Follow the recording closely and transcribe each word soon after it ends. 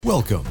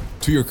Welcome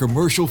to your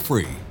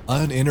commercial-free,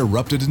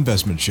 uninterrupted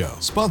investment show,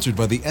 sponsored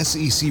by the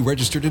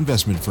SEC-registered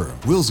investment firm,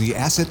 Wilsey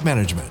Asset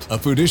Management, a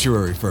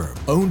fiduciary firm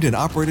owned and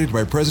operated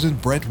by President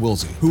Brent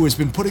Wilsey, who has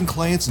been putting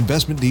clients'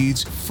 investment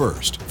needs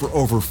first for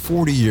over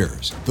 40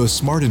 years. The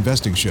Smart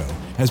Investing Show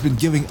has been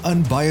giving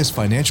unbiased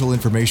financial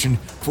information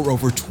for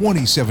over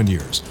 27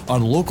 years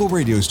on local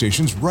radio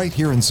stations right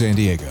here in San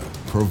Diego,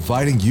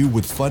 providing you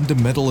with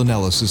fundamental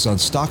analysis on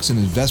stocks and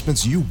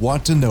investments you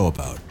want to know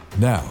about.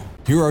 Now,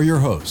 here are your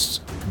hosts,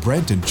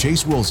 Brent and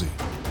Chase Wilsey.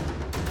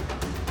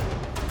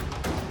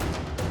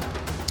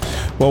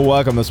 Well,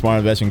 welcome to the Smart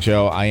Investing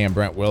Show. I am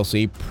Brent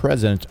Wilsey,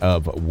 president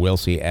of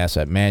Wilsey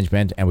Asset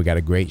Management, and we got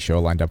a great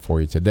show lined up for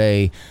you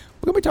today.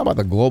 We're going to be talking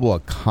about the global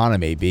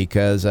economy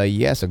because,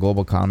 yes, the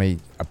global economy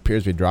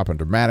appears to be dropping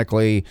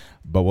dramatically,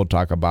 but we'll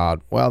talk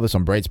about, well, there's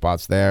some bright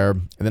spots there.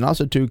 And then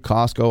also, too,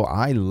 Costco.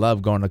 I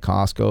love going to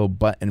Costco,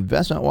 but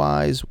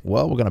investment-wise,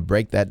 well, we're going to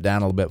break that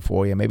down a little bit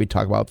for you, maybe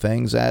talk about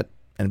things that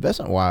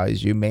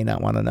investment-wise you may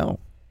not want to know.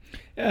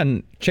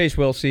 And Chase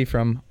Wilsey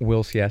from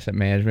Wilsey Asset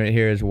Management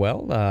here as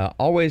well.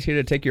 Always here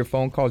to take your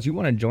phone calls. You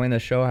want to join the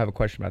show, have a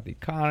question about the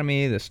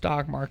economy, the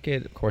stock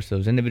market, of course,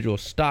 those individual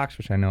stocks,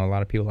 which I know a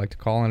lot of people like to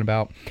call in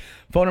about.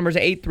 Phone number is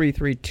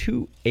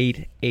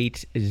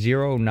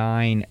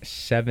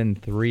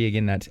 833-288-0973.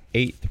 Again, that's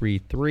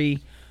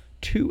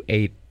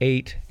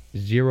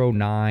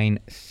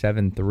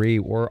 833-288-0973.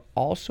 We're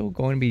also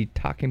going to be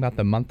talking about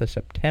the month of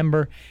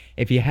September.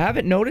 If you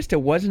haven't noticed,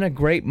 it wasn't a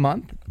great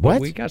month, but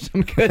we got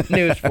some good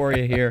news for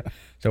you here.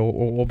 So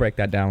we'll break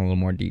that down in a little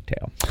more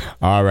detail.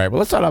 All right. Well,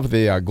 let's start off with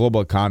the global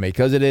economy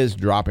because it is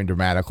dropping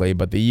dramatically.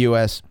 But the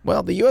U.S.,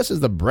 well, the U.S. is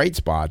the bright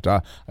spot.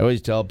 I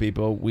always tell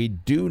people we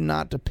do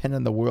not depend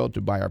on the world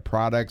to buy our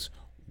products.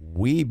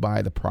 We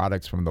buy the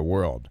products from the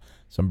world.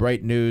 Some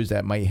bright news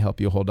that might help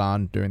you hold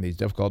on during these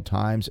difficult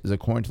times is,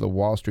 according to the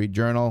Wall Street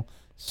Journal,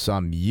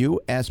 some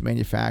U.S.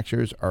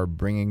 manufacturers are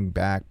bringing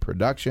back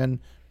production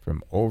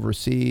from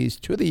overseas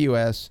to the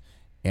U.S.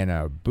 and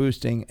are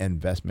boosting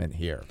investment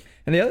here.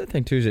 And the other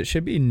thing, too, is it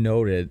should be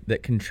noted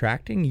that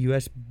contracting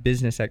U.S.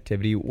 business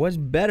activity was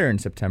better in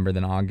September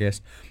than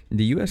August.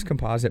 The U.S.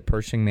 Composite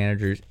Purchasing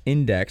Managers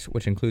Index,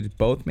 which includes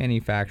both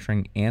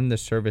manufacturing and the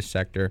service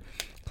sector,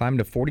 climbed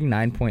to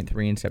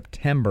 49.3 in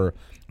September,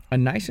 a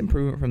nice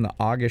improvement from the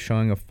August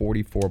showing of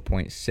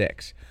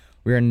 44.6.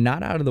 We are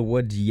not out of the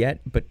woods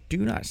yet, but do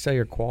not sell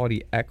your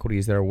quality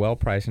equities that are well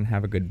priced and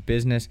have a good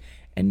business.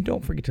 And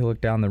don't forget to look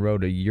down the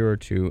road a year or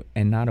two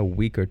and not a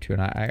week or two.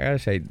 And I got to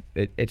say,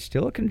 it's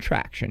still a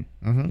contraction.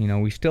 Mm-hmm. You know,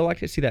 we still like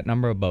to see that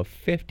number above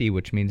 50,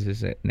 which means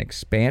it's an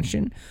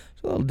expansion.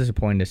 It's a little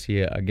disappointing to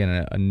see,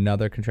 again,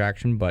 another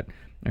contraction. But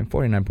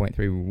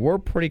 49.3, we're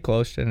pretty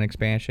close to an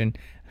expansion.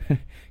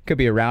 Could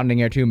be a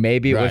rounding or two.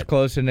 Maybe it was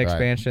close to an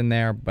expansion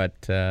there.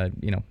 But, I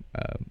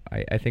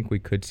think we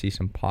could see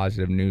some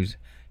positive news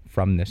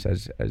from this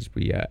as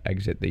we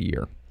exit the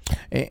year.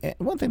 And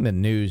one thing the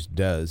news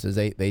does is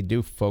they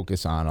do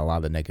focus on a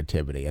lot of the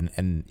negativity.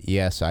 And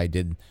yes, I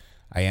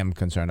am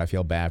concerned. I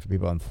feel bad for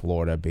people in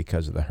Florida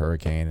because of the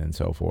hurricane and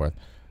so forth.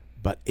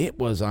 But it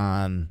was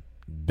on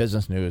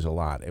business news a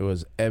lot. It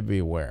was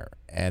everywhere.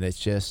 And it's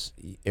just,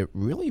 it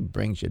really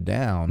brings you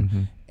down.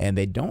 Mm-hmm. And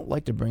they don't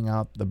like to bring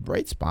out the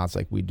bright spots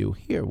like we do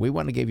here. We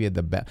want to give you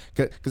the best.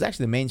 Because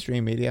actually the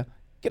mainstream media,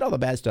 get all the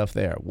bad stuff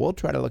there. We'll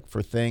try to look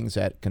for things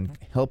that can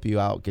help you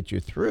out, get you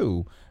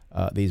through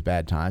these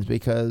bad times,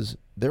 because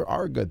there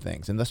are good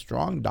things. And the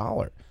strong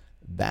dollar,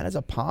 that is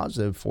a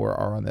positive for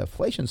our on the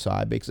inflation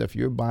side, because if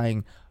you're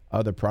buying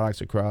other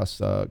products across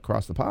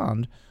the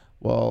pond,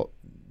 well,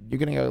 you're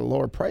going to get a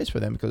lower price for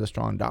them because of the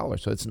strong dollar.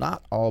 So it's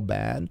not all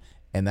bad.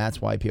 And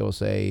that's why people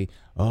say,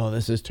 oh,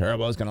 this is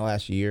terrible, it's going to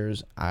last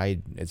years.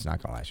 It's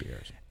not going to last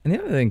years. And the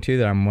other thing, too,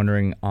 that I'm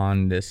wondering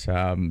on this,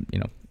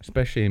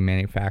 especially in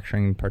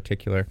manufacturing in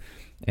particular,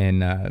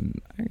 and I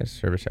guess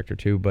service sector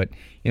too, but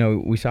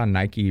we saw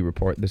Nike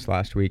report this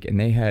last week, and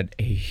they had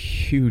a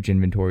huge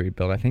inventory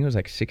build. I think it was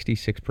like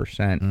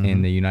 66%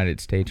 in the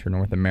United States or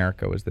North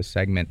America was the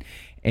segment,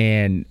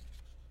 and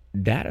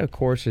that, of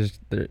course, is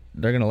they're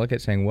going to look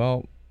at saying,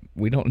 well,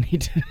 we don't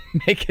need to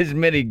make as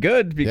many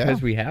goods because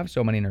we have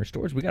so many in our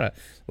stores. We got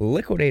to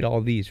liquidate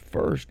all these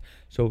first.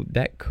 So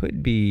that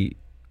could be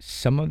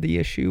some of the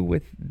issue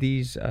with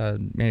these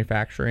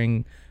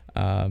manufacturing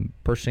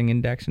purchasing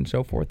index and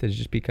so forth, is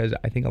just because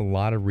I think a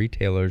lot of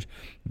retailers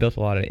built a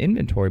lot of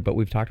inventory, but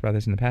we've talked about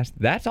this in the past.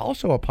 That's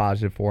also a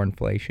positive for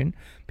inflation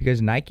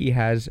because Nike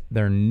has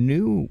their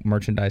new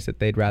merchandise that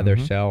they'd rather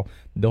sell.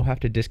 They'll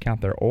have to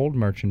discount their old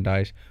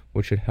merchandise,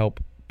 which should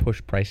help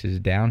push prices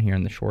down here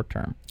in the short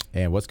term.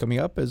 And what's coming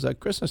up is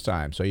Christmas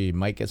time, so you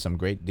might get some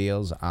great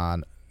deals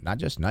on not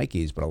just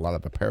Nikes, but a lot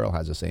of apparel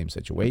has the same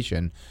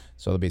situation.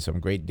 So there'll be some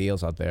great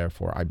deals out there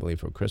for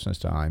Christmas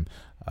time,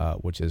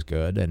 which is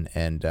good.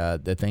 And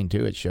the thing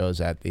too, it shows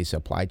that the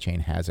supply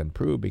chain has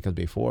improved, because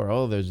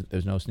before,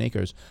 there's no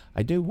sneakers.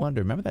 I do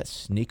wonder, remember that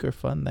sneaker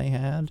fund they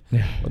had?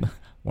 Yeah.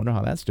 Wonder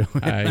how that's doing.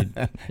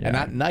 Yeah. And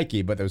not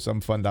Nike, but there's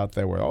some fund out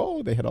there where,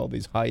 they had all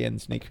these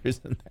high-end sneakers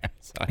in there.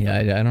 So, Yeah,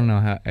 I don't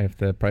know if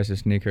the price of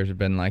sneakers have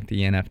been like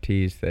the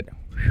NFTs that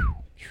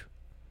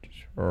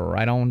just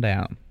right on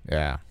down.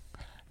 Yeah.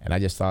 And I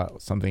just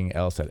thought something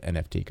else that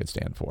NFT could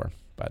stand for,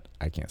 but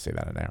I can't say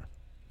that in there.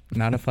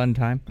 Not a fun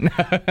time.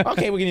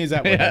 Okay, we can use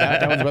that one.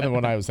 That was the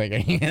one I was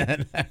thinking.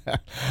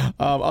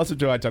 Also,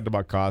 too, I talked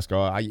about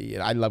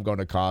Costco. I love going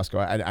to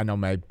Costco. I know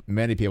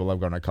many people love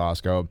going to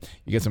Costco.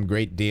 You get some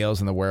great deals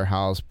in the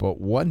warehouse, but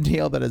one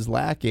deal that is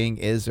lacking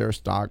is their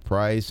stock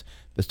price.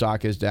 The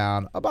stock is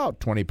down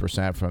about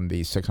 20% from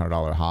the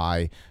 $600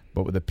 high,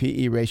 but with the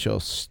PE ratio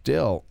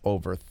still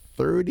over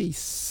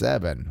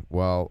 37.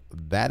 Well,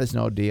 that is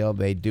no deal.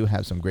 They do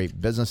have some great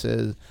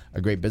businesses,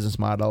 a great business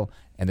model,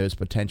 and there's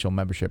potential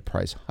membership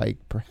price hike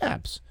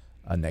perhaps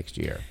next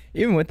year.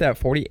 Even with that,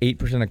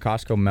 48% of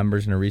Costco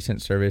members in a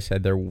recent survey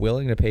said they're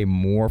willing to pay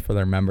more for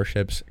their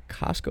memberships.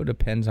 Costco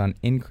depends on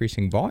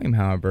increasing volume,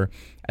 however,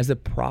 as the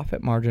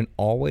profit margin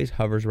always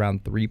hovers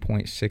around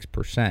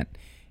 3.6%.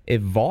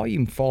 If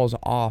volume falls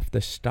off,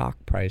 the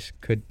stock price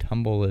could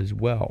tumble as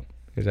well.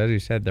 Because as you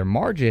said, their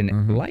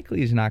margin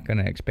likely is not going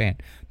to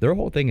expand. Their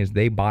whole thing is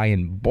they buy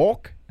in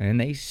bulk and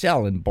they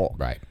sell in bulk.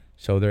 Right.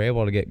 So they're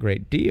able to get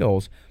great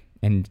deals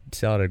and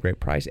sell at a great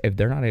price. If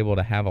they're not able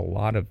to have a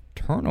lot of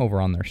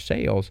turnover on their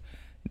sales,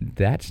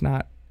 that's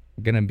not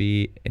going to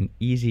be an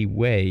easy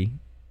way,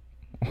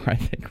 or I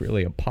think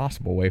really a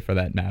possible way for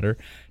that matter,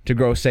 to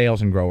grow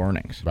sales and grow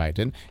earnings. Right.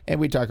 And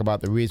we talk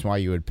about the reason why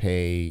you would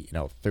pay,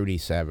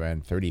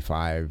 37,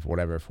 35,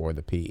 whatever for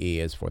the PE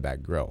is for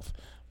that growth.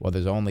 Well,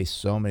 there's only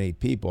so many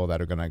people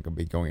that are going to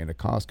be going into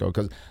Costco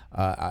because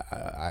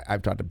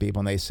I've talked to people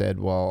and they said,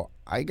 well,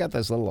 I got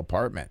this little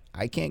apartment.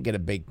 I can't get a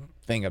big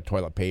thing of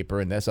toilet paper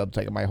and this. I'll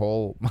take my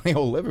whole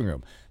living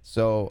room.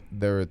 So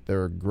their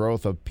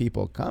growth of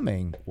people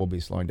coming will be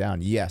slowing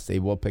down. Yes, they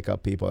will pick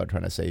up people that are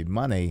trying to save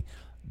money,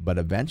 but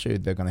eventually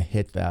they're going to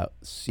hit that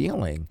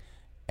ceiling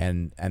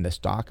and the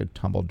stock could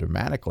tumble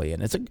dramatically.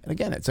 And it's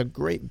a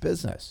great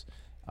business.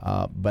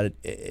 But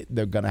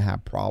they're going to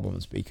have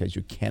problems because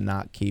you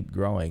cannot keep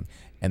growing.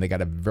 And they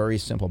got a very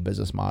simple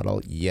business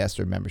model. Yes,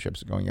 their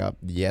memberships are going up.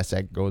 Yes,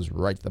 that goes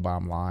right to the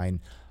bottom line.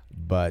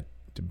 But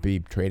to be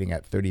trading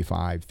at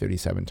 35,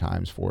 37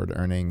 times forward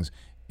earnings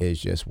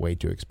is just way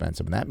too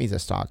expensive. And that means the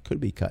stock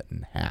could be cut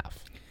in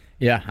half.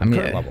 Yeah, I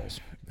mean, current levels.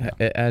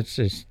 It's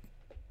just,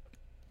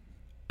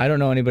 I don't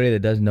know anybody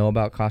that does know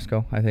about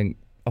Costco. I think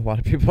a lot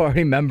of people are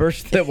already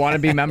members that want to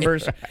be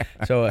members.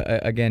 So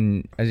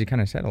again, as you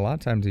kind of said, a lot of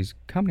times these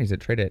companies that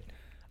trade at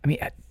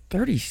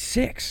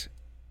 36,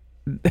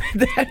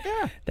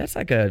 that's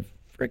like a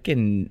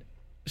freaking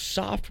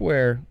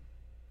software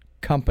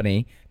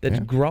company that's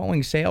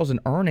growing sales and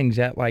earnings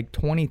at like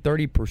 20,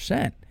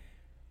 30%.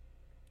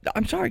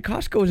 I'm sorry,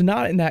 Costco is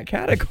not in that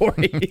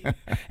category.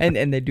 and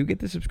they do get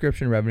the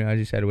subscription revenue, as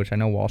you said, which I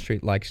know Wall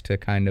Street likes to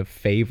kind of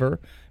favor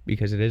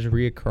because it is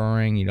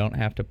reoccurring. You don't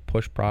have to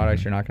push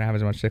products. You're not going to have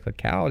as much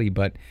cyclicality.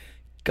 But,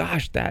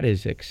 gosh, that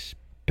is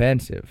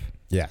expensive.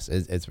 Yes,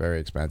 it's very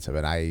expensive.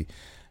 And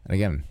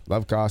again,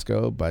 love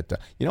Costco. But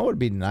what would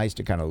be nice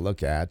to kind of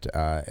look at,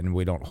 and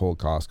we don't hold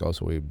Costco,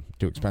 so we're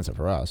too expensive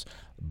for us,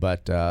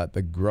 but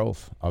the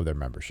growth of their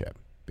membership.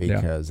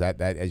 Because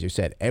that, as you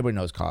said, everybody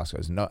knows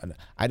Costco.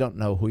 I don't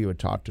know who you would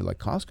talk to. Like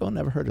Costco,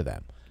 never heard of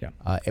them. Yeah.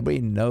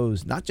 Everybody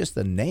knows not just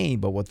the name,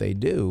 but what they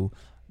do.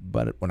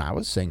 But when I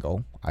was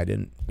single, I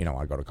didn't,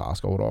 I go to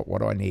Costco.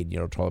 What do I need?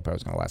 Toilet paper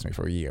is going to last me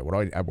for a year.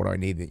 What do I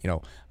need?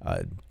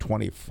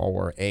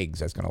 24 eggs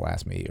that's going to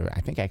last me.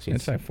 I think actually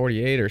it's like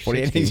 48 or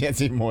 48 60. eggs.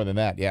 It's even more than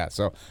that. Yeah.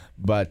 So,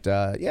 but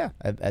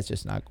that's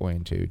just not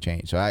going to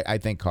change. So I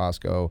think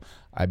Costco,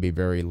 I'd be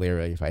very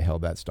leery if I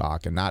held that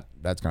stock, and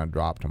that's going to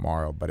drop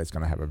tomorrow, but it's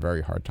going to have a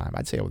very hard time.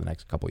 I'd say over the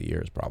next couple of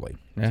years, probably.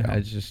 Yeah, so.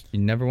 It's just you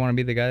never want to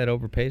be the guy that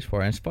overpays for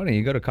it. And it's funny,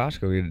 you go to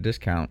Costco, you get a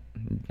discount.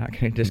 You're not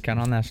getting a discount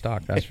on that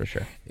stock, that's for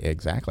sure.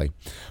 Exactly.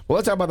 Well,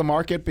 let's talk about the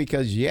market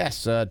because,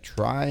 yes,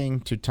 trying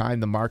to time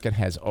the market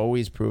has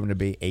always proven to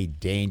be a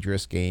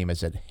dangerous game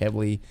as it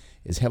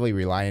is heavily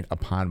reliant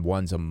upon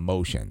one's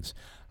emotions.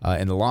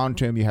 In the long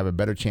term, you have a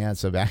better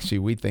chance of actually,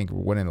 we think,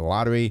 winning the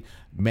lottery.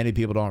 Many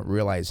people don't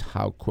realize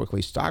how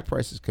quickly stock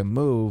prices can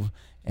move.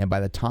 And by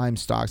the time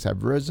stocks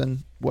have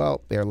risen,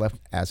 well, they're left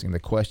asking the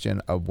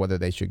question of whether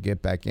they should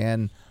get back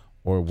in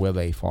or will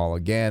they fall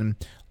again.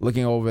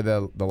 Looking over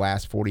the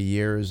last 40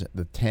 years,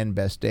 the 10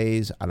 best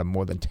days out of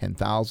more than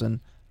 10,000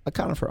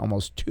 accounted for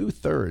almost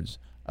 2/3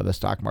 of the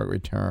stock market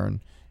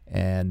return.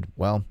 And,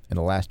 well, in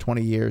the last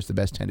 20 years, the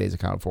best 10 days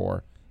accounted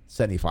for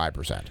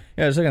 75%.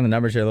 Yeah, let's look at the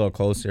numbers here a little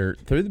closer.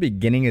 Through the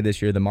beginning of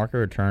this year, the market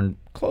returned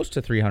close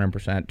to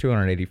 300%,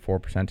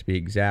 284% to be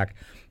exact,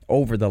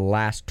 over the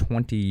last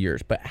 20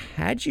 years. But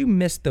had you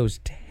missed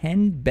those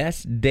 10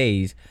 best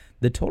days,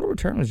 the total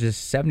return was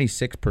just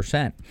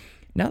 76%.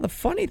 Now, the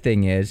funny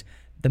thing is,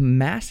 the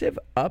massive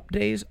up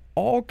days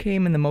all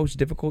came in the most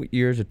difficult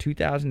years of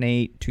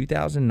 2008,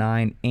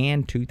 2009,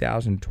 and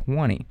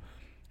 2020.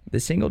 The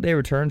single-day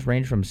returns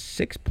range from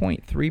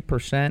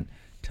 6.3%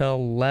 to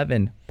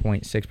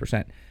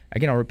 11.6%.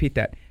 Again, I'll repeat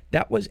that.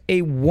 That was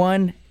a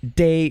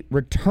 1-day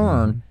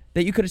return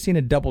that you could have seen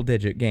a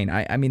double-digit gain.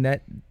 I mean,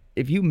 that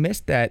if you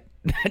missed that,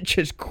 that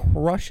just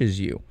crushes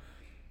you.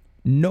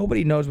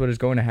 Nobody knows what is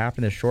going to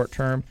happen in the short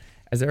term,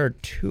 as there are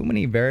too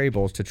many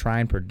variables to try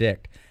and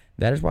predict.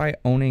 That is why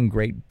owning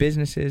great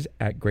businesses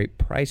at great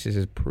prices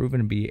has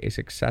proven to be a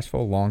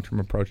successful long-term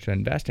approach to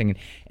investing.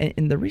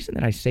 And the reason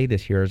that I say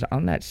this here is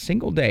on that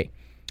single day,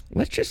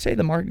 let's just say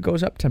the market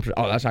goes up 10%.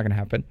 Oh, that's not going to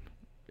happen.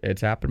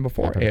 It's happened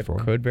before. It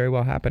could very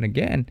well happen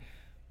again.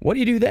 What do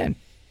you do then?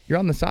 You're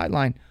on the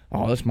sideline.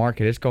 Oh, this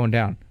market is going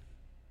down.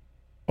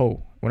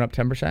 Oh, went up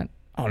 10%?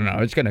 Oh, no,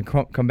 it's going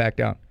to come back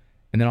down.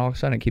 And then all of a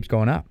sudden it keeps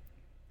going up.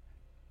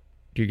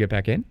 Do you get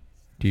back in?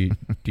 Do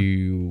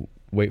you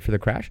wait for the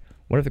crash?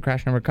 What if the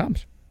crash never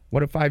comes?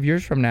 What if 5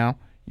 years from now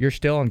you're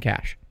still in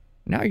cash?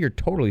 Now you're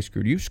totally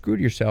screwed. You've screwed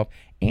yourself.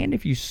 And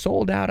if you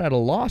sold out at a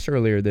loss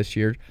earlier this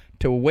year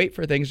to wait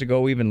for things to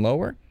go even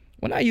lower,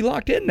 well, now you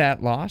locked in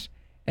that loss.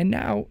 And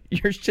now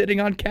you're sitting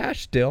on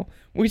cash still.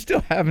 We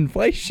still have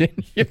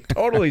inflation. You're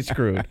totally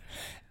screwed. And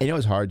you know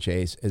what's hard,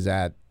 Chase, is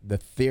that the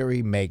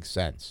theory makes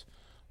sense.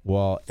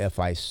 Well, if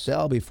I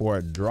sell before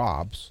it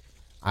drops,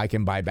 I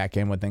can buy back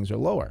in when things are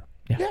lower.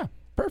 Yeah,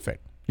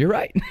 perfect. You're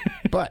right.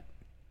 But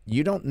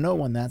you don't know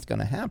when that's going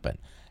to happen.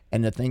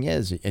 And the thing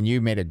is, and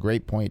you made a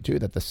great point too,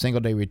 that the single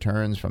day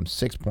returns from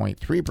 6.3%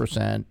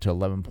 to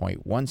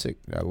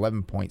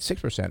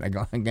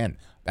 11.6%. Again,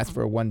 that's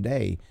for one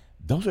day.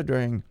 Those are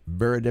during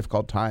very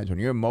difficult times when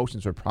your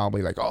emotions are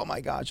probably like, oh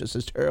my gosh, this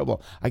is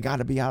terrible. I got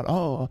to be out.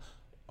 Oh,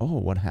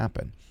 what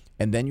happened?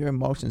 And then your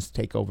emotions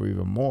take over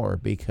even more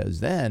because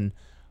then,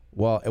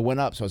 well, it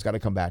went up, so it's got to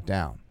come back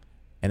down.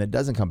 And it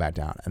doesn't come back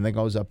down, and then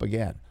goes up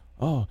again.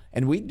 Oh,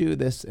 and we do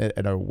this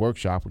at our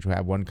workshop, which we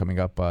have one coming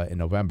up in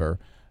November,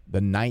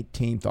 the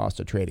 19 Thoughts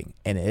to Trading.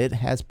 And it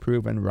has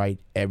proven right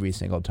every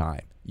single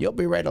time. You'll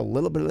be right a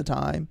little bit of the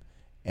time,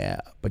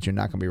 but you're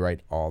not going to be right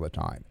all the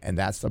time. And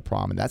that's the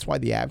problem. And that's why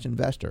the average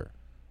investor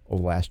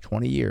over the last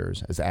 20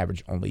 years has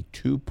averaged only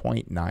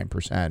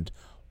 2.9%,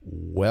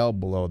 well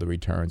below the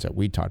returns that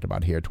we talked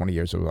about here. 20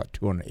 years of about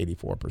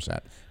 284%.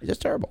 It's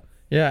just terrible.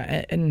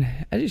 Yeah, and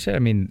as you said, I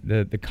mean,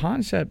 the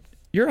concept,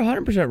 you're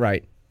 100%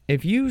 right.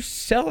 If you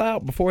sell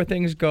out before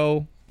things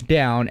go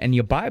down and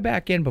you buy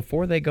back in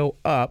before they go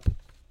up,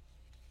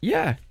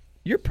 yeah,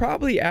 your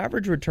probably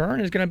average return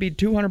is going to be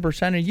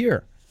 200% a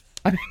year.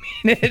 I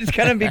mean, it's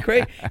going to be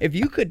great. If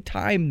you could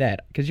time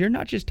that, because you're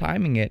not just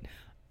timing it.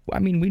 I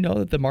mean, we know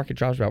that the market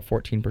drops about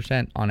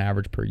 14% on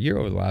average per year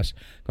over the last,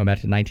 going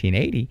back to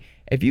 1980.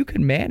 If you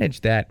could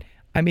manage that,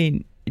 I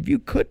mean, if you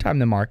could time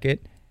the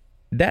market,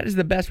 that is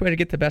the best way to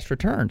get the best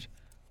returns.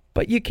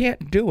 But you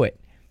can't do it.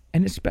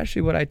 And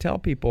especially what I tell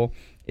people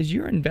is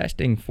you're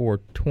investing for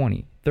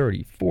 20,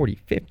 30, 40,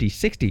 50,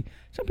 60.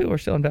 Some people are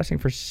still investing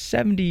for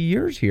 70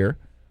 years here.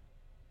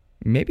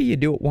 Maybe you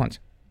do it once.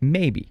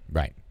 Maybe.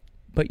 Right.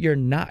 But you're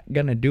not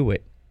going to do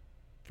it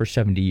for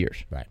 70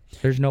 years. Right.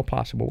 There's no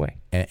possible way.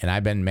 And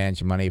I've been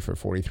managing money for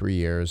 43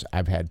 years.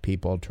 I've had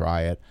people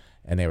try it,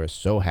 and they were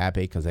so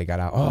happy because they got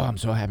out. Oh, I'm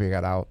so happy I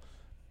got out.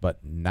 But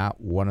not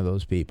one of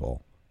those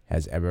people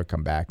has ever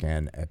come back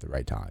in at the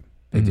right time.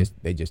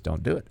 They just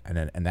don't do it,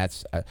 and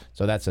that's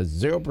so that's a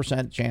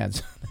 0%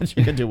 chance that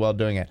you can do well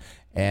doing it.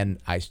 And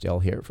I still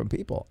hear it from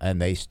people, and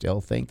they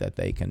still think that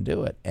they can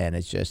do it. And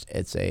it's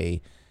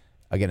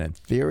again, in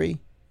theory,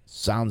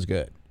 sounds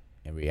good.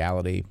 In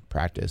reality,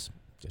 practice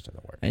just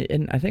doesn't work.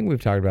 And I think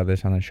we've talked about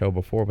this on the show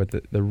before, but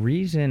the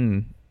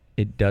reason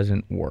it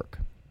doesn't work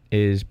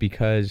is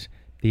because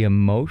the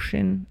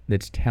emotion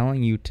that's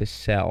telling you to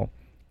sell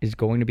is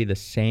going to be the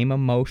same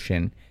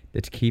emotion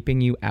that's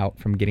keeping you out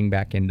from getting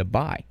back in to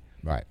buy.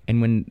 Right. And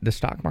when the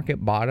stock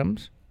market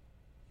bottoms,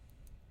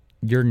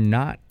 you're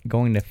not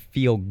going to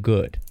feel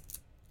good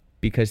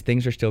because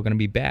things are still going to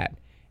be bad.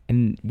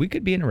 And we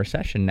could be in a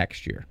recession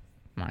next year.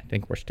 I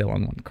think we're still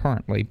in one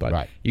currently,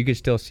 but you could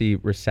still see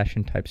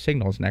recession-type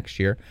signals next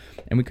year,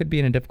 and we could be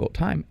in a difficult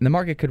time, and the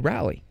market could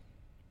rally.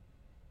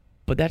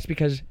 But that's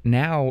because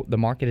now the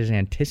market is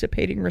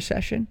anticipating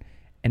recession,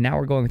 and now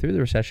we're going through the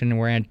recession, and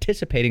we're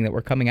anticipating that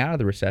we're coming out of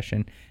the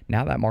recession.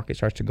 Now that market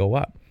starts to go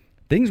up.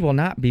 Things will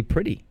not be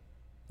pretty.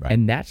 Right.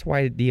 And that's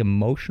why the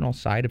emotional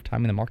side of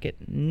timing the market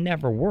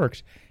never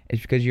works.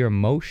 It's because your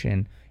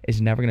emotion is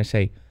never going to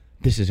say,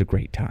 this is a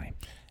great time.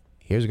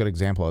 Here's a good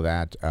example of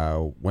that.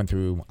 Went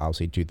through,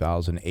 obviously,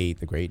 2008,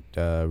 the great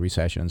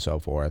recession and so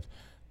forth.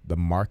 The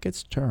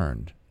markets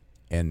turned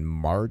in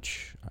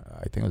March,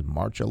 I think it was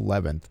March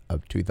 11th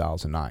of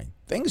 2009.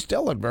 Things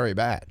still look very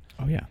bad.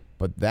 Oh, yeah.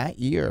 But that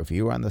year, if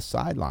you were on the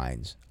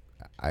sidelines,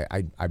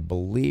 I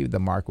believe the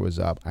market was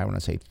up, I want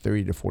to say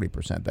 30 to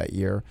 40% that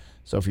year.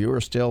 So if you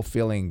were still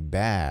feeling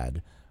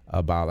bad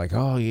about like,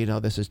 oh,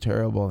 this is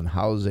terrible and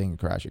housing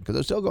crashing, because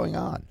it's still going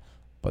on,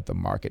 but the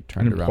market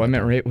turned around.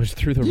 Unemployment rate was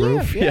through the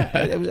roof. Yeah.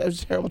 It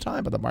was a terrible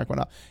time, but the market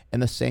went up.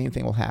 And the same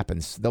thing will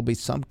happen. There'll be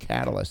some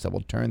catalyst that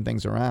will turn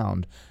things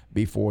around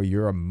before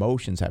your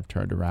emotions have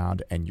turned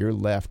around and you're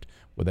left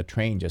with a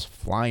train just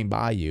flying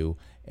by you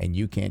and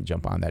you can't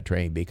jump on that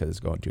train because it's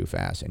going too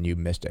fast, and you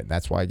missed it.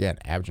 That's why, again,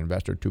 average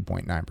investor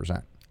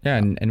 2.9%. Yeah,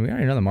 and we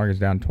already know the market's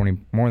down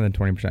more than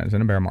 20%. It's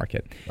in a bear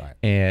market. Right.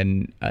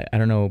 And I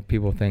don't know,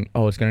 people think,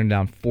 oh, it's going to go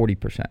down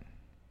 40%.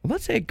 Well,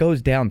 let's say it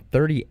goes down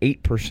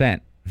 38%,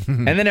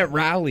 and then it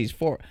rallies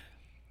for,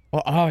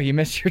 oh, you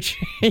missed your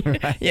chain.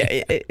 Right.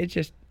 Yeah,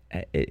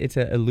 it's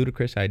a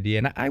ludicrous idea.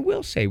 And I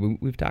will say,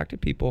 we've talked to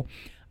people,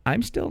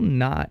 I'm still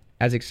not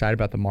as excited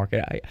about the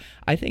market.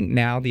 I think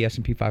now the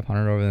S&P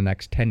 500 over the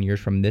next 10 years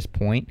from this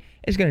point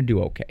is going to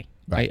do okay.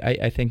 Right.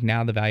 I think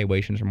now the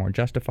valuations are more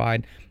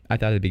justified. I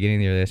thought at the beginning of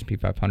the year, the S&P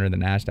 500, the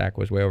NASDAQ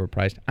was way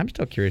overpriced. I'm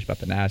still curious about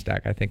the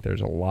NASDAQ. I think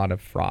there's a lot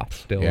of froth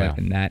still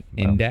in that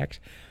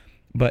index.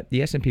 But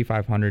the S&P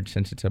 500,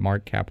 since it's a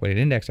market cap weighted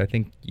index, I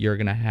think you're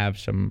going to have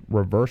some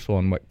reversal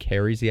in what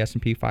carries the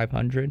S&P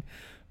 500.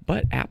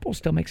 But Apple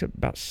still makes up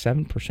about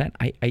 7%.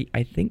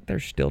 I think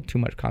there's still too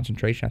much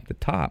concentration at the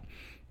top,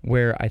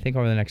 where I think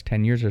over the next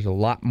 10 years, there's a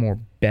lot more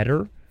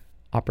better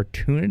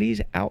opportunities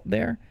out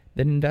there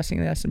than investing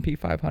in the S&P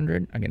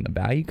 500. Again, the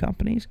value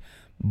companies.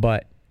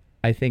 But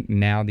I think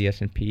now the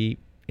S&P,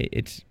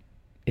 it's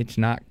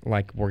not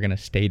like we're going to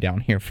stay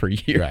down here for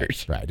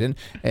years. Right.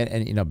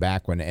 And you know,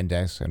 back when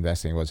index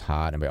investing was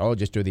hot, and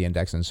just do the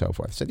index and so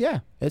forth. I said, yeah,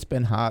 it's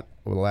been hot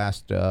over the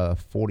last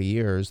 40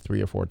 years,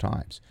 3 or 4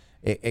 times.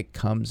 It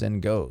comes and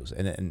goes,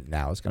 and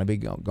now it's going to be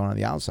going on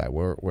the outside,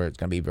 where it's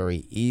going to be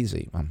very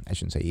easy. I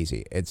shouldn't say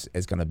easy. It's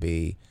going to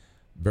be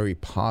very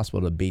possible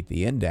to beat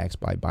the index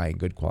by buying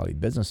good quality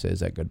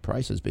businesses at good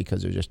prices,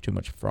 because there's just too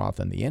much froth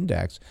in the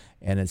index,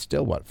 and it's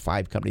still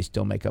 5 companies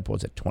still make up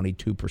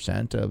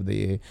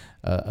 22%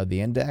 of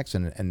the index,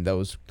 and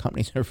those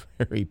companies are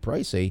very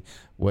pricey.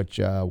 Which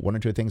one or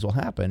two things will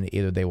happen: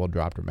 either they will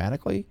drop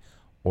dramatically,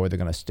 or they're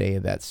going to stay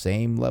at that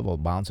same level,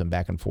 bouncing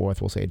back and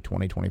forth, we'll say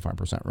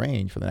 20-25%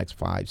 range for the next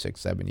 5, 6,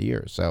 7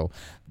 years. So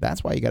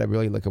that's why you got to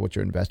really look at what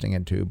you're investing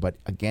into. But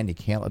again, you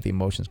can't let the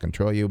emotions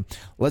control you.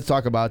 Let's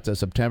talk about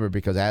September,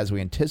 because as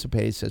we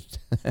anticipated,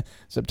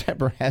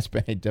 September has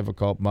been a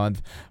difficult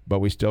month, but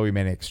we still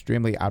remain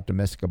extremely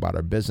optimistic about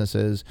our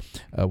businesses,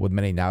 with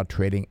many now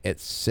trading at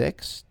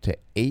 6 to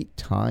 8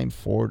 times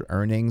forward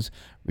earnings.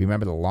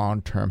 Remember, the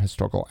long-term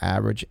historical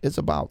average is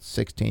about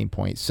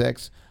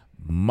 16.6.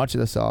 Much of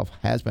the sell-off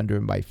has been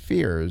driven by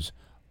fears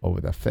over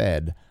the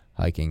Fed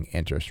hiking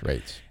interest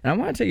rates. And I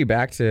want to take you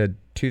back to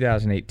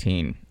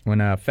 2018,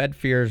 when Fed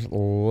fears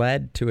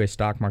led to a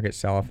stock market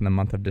sell-off in the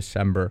month of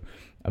December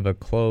of a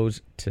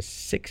close to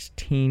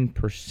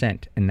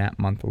 16% in that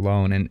month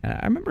alone. And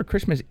I remember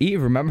Christmas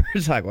Eve. Remember,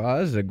 it's like, well,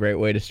 this is a great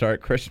way to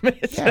start Christmas.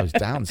 Yeah, it was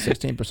down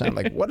 16%.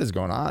 Like, what is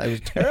going on? It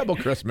was terrible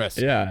Christmas.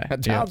 Yeah.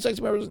 Down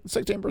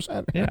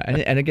 16%. Yeah,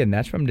 and again,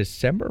 that's from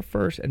December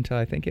 1st until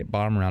I think it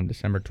bottomed around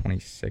December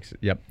 26th.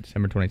 Yep,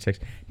 December 26th,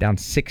 down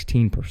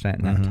 16%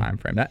 in that time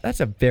frame. That's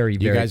a very,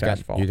 very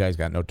fast fall. You guys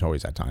got no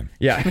toys that time.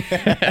 Yeah.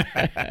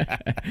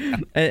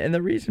 and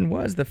the reason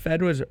was the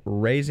Fed was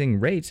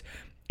raising rates,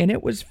 and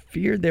it was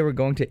feared they were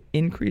going to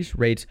increase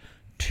rates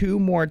 2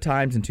 more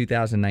times in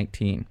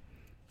 2019.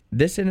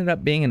 This ended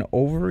up being an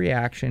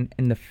overreaction,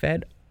 and the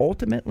Fed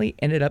ultimately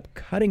ended up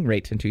cutting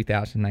rates in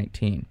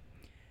 2019.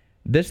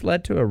 This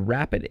led to a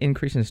rapid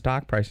increase in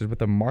stock prices, with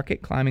the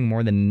market climbing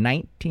more than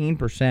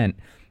 19%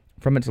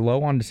 from its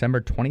low on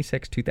December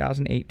 26,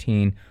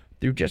 2018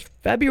 through just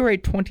February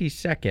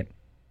 22nd.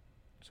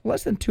 So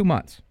less than 2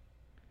 months.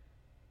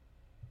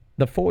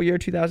 The full year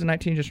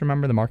 2019, just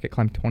remember, the market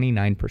climbed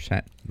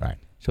 29%. Right.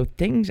 So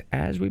things,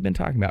 as we've been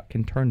talking about,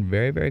 can turn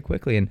very, very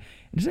quickly. And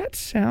does that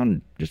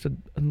sound just a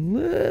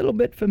little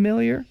bit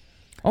familiar?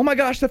 Oh my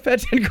gosh, the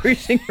Fed's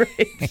increasing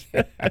rates.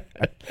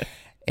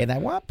 And I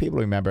want people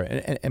to remember,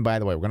 and by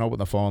the way, we're going to open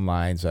the phone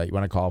lines. You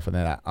want to call for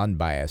that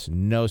unbiased,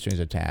 no strings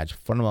attached,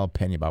 fundamental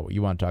opinion about what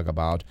you want to talk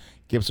about.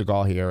 Give us a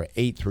call here,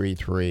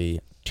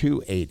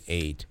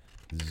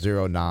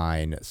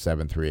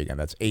 833-288-0973. Again,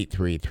 that's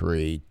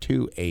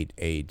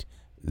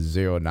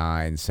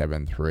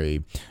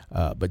 833-288-0973.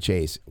 But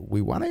Chase,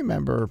 we want to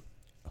remember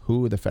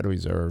who the Federal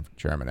Reserve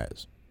Chairman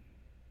is.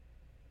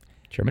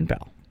 Chairman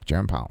Powell.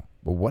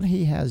 But what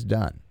he has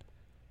done,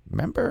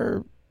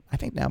 remember, I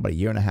think now about a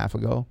year and a half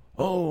ago,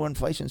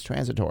 inflation's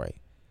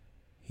transitory.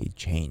 He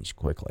changed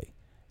quickly.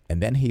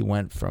 And then he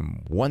went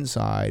from one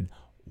side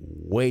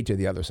way to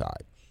the other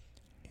side.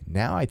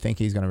 Now I think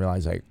he's going to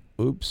realize, like,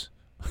 oops,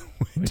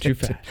 went too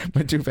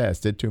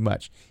fast, did too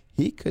much.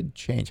 He could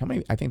change. How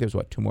many? I think there's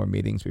 2 more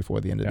meetings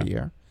before the end of the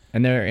year.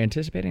 And they're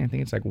anticipating, I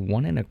think it's like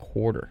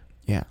 1.25.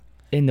 Yeah.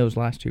 In those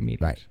last 2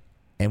 meetings. Right.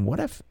 And what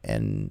if,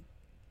 and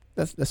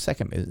that's the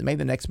second, maybe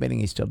the next meeting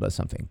he still does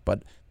something,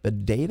 but the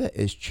data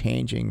is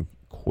changing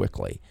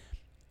quickly.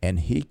 And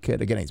he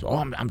could, again, he's,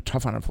 I'm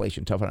tough on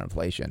inflation.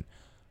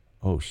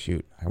 Oh,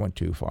 shoot, I went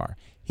too far.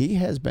 He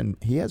has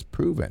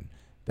proven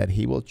that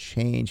he will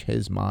change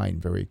his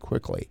mind very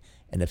quickly.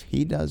 And if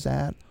he does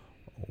that,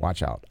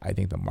 watch out. I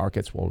think the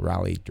markets will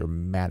rally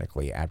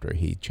dramatically after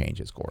he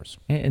changes course.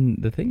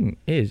 And the thing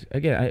is,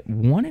 again,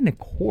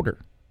 1.25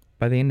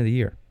 by the end of the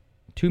year.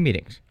 2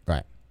 meetings.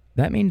 Right.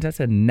 That means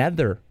that's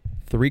another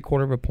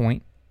 0.75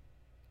 point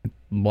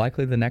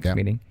likely the next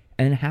meeting,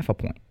 and then half a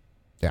point.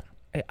 Yeah.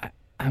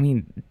 I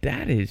mean,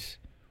 that is,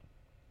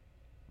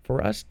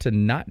 for us to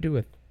not do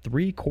a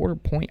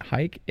 3/4 point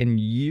hike in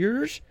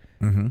years,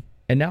 and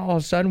now all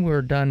of a sudden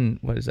we're done,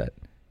 what is that,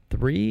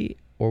 3,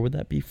 or would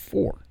that be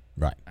 4?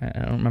 Right. I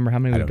don't remember how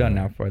many we've done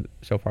now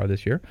so far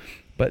this year,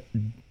 but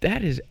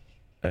that is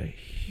a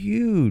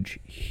huge,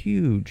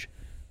 huge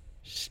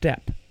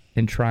step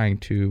in trying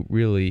to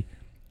really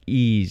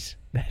ease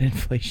that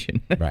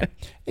inflation. Right.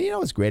 And you know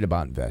what's great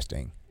about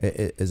investing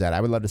is that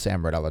I would love to say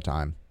I'm right all the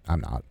time.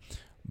 I'm not.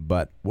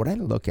 But what I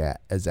look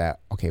at is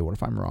that, okay, what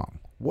if I'm wrong?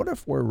 What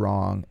if we're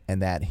wrong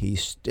and that he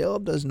still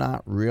does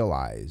not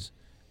realize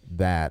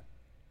that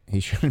he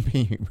shouldn't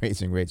be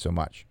raising rates so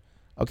much?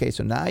 Okay,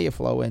 so now you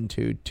flow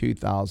into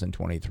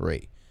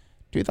 2023.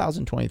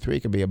 2023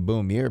 could be a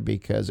boom year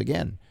because,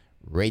 again,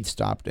 rates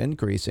stopped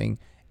increasing.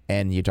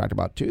 And you talked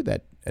about, too,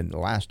 that in the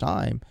last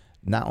time,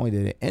 not only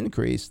did it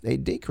increase, they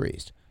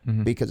decreased.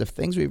 Because if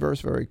things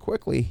reverse very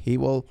quickly, he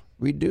will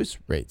reduce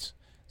rates.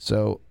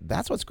 So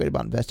that's what's great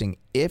about investing.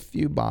 If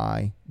you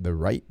buy the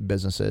right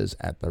businesses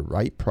at the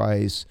right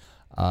price,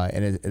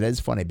 and it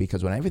is funny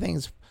because when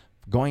everything's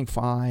going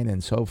fine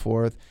and so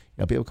forth,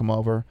 people come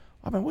over,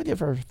 I've been with you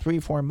for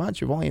 3-4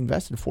 months. You've only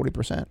invested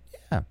 40%.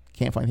 Yeah,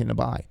 can't find anything to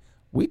buy.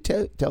 We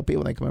tell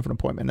people when they come in for an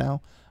appointment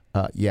now,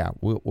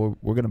 we're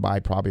going to buy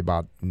probably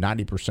about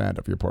 90%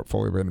 of your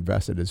portfolio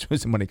invested as soon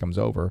as the money comes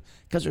over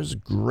because there's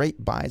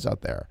great buys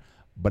out there.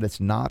 But it's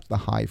not the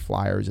high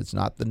flyers. It's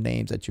not the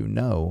names that you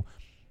know.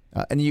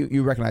 And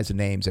you recognize the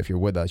names if you're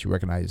with us. You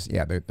recognize,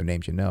 the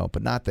names you know,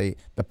 but not the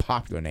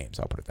popular names,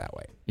 I'll put it that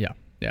way. Yeah.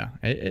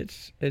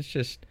 It's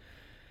just,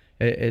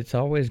 it's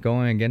always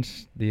going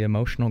against the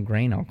emotional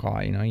grain, I'll call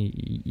it.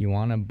 You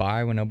want to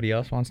buy when nobody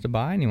else wants to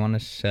buy, and you want to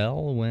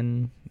sell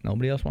when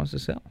nobody else wants to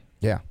sell.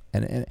 Yeah.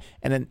 And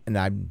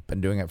I've been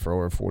doing it for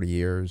over 40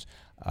 years.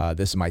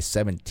 This is my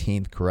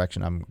 17th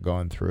correction I'm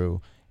going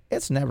through.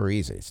 It's never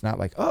easy. It's not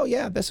like, oh,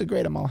 yeah, this is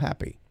great. I'm all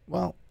happy.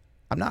 Well,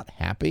 I'm not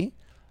happy,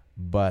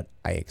 but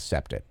I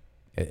accept it.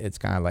 It's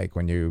kind of like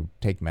when you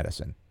take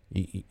medicine.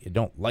 You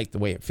don't like the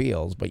way it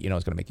feels, but you know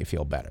it's going to make you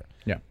feel better.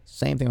 Yeah.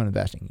 Same thing with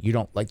investing. You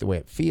don't like the way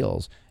it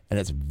feels, and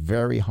it's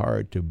very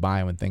hard to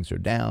buy when things are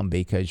down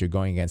because you're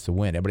going against the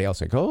wind. Everybody else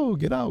is like, oh,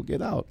 get out,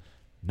 get out.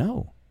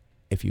 No.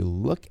 If you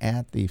look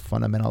at the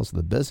fundamentals of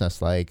the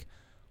business, like,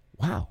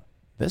 wow,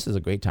 this is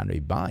a great time to be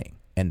buying.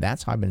 And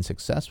that's how I've been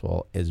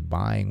successful, is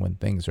buying when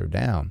things are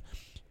down.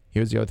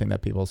 Here's the other thing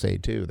that people say,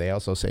 too. They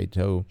also say,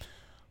 too,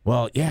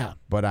 well, yeah,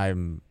 but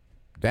I'm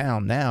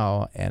down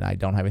now and I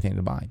don't have anything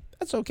to buy.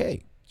 That's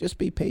okay. Just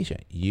be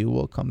patient. You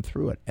will come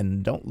through it.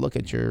 And don't look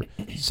at your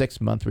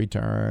 6-month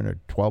return or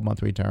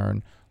 12-month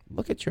return.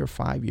 Look at your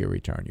 5-year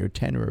return, your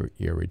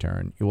 10-year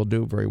return. You will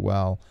do very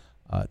well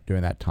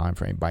during that time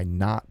frame by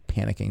not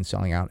panicking,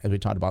 selling out, as we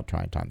talked about,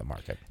 trying to time the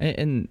market.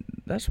 And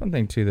that's one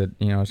thing, too, that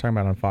I was talking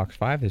about on Fox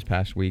 5 this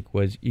past week,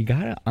 was you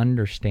got to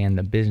understand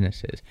the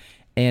businesses.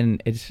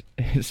 And it's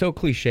so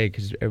cliche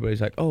because everybody's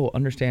like, oh,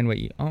 understand what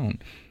you own.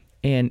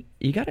 And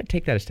you got to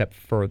take that a step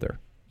further.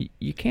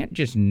 You can't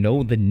just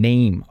know the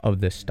name of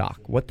the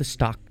stock, what the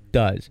stock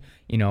does.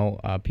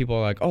 People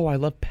are like, oh, I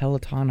love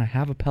Peloton. I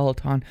have a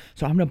Peloton,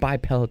 so I'm going to buy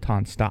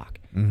Peloton stock.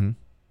 Mm-hmm.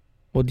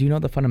 Well, do you know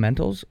the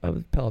fundamentals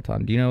of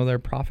Peloton? Do you know their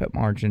profit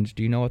margins?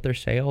 Do you know what their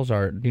sales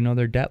are? Do you know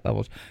their debt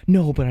levels?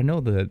 No, but I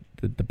know the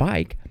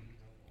bike.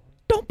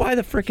 Don't buy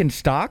the freaking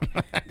stock.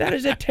 That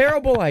is a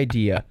terrible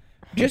idea.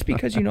 Just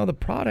because you know the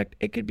product,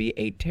 it could be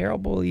a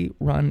terribly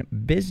run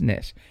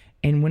business.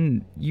 And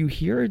when you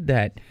hear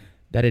that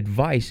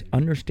advice,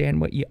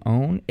 understand what you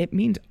own, it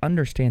means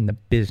understand the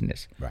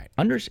business. Right.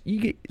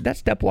 That's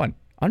step one.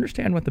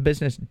 Understand what the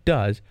business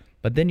does,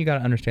 but then you got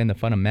to understand the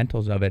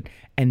fundamentals of it,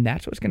 and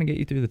that's what's going to get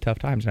you through the tough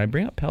times. And I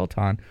bring up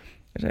Peloton,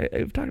 because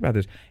I've talked about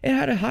this. It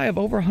had a high of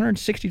over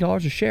 $160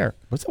 a share.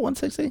 What's it,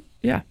 160?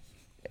 Yeah.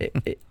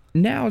 It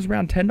now is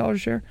around $10 a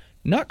share.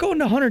 Not going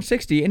to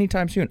 160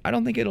 anytime soon. I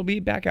don't think it'll be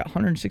back at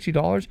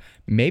 $160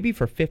 maybe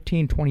for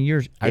 15, 20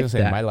 years. I was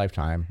saying my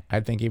lifetime. I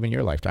think even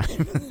your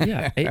lifetime.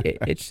 Yeah,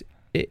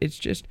 it's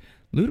just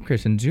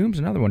ludicrous. And Zoom's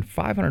another one,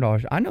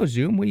 $500. I know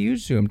Zoom. We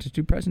use Zoom to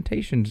do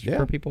presentations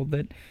for people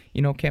that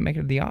can't make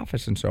it to the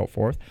office and so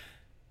forth.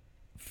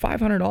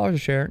 $500 a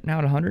share, now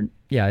at $100.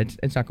 Yeah,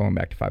 it's not going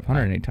back to $500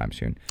 anytime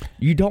soon.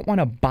 You don't want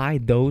to buy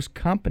those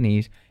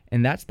companies,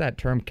 and that's that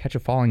term, catch a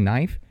falling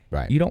knife.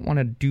 Right. You don't want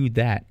to do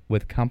that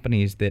with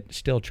companies that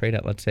still trade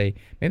at, let's say,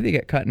 maybe they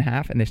get cut in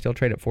half and they still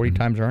trade at 40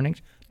 times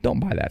earnings. Don't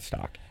buy that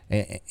stock.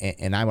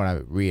 And I want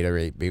to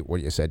reiterate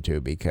what you said, too,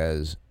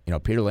 because,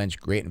 Peter Lynch,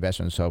 great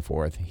investor and so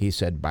forth, he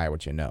said, buy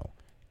what you know.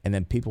 And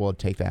then people will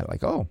take that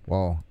like, oh,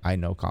 well, I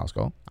know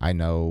Costco. I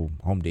know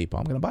Home Depot.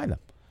 I'm going to buy them.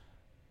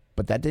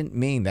 But that didn't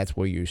mean that's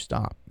where you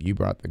stop. You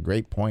brought the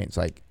great point. It's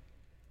like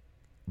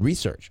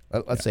research.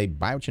 Let's say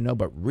buy what you know,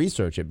 but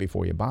research it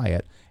before you buy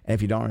it. And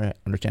if you don't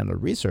understand how to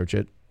research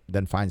it,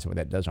 then find someone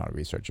that does know how to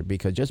research it.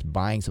 Because just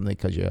buying something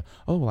because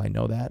I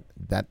know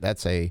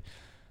that's a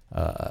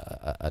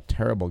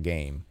terrible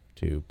game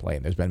to play.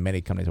 And there's been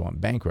many companies that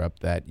went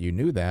bankrupt that you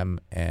knew them,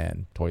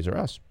 and Toys R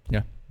Us.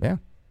 Yeah. Yeah.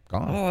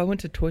 Gone. Oh, I went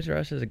to Toys R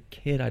Us as a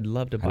kid. I'd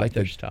love to buy like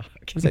their the- stock.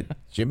 Was it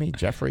Jimmy,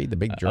 Jeffrey, the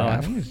big Oh, I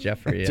giraffe? think it's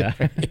Jeffrey. Yeah.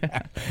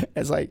 Yeah.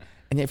 It's like,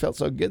 and you felt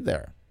so good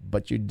there,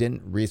 but you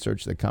didn't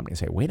research the company and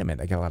say, wait a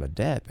minute, they got a lot of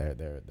debt.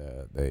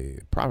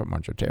 The profit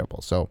margins are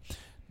terrible. So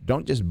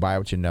don't just buy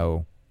what you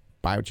know.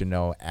 Buy what you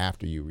know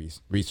after you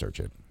research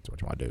it. That's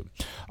what you want to do.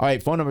 All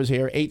right, phone numbers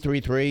here,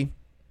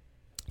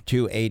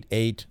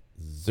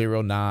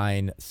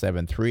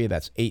 833-288-0973.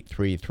 That's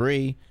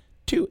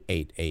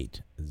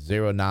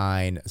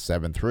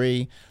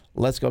 833-288-0973.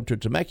 Let's go to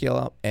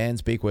Temecula and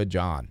speak with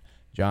John.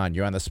 John,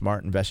 you're on the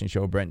Smart Investing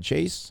Show, Brent and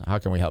Chase. How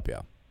can we help you?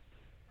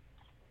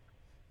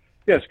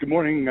 Yes, good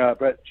morning,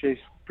 Brett, Chase.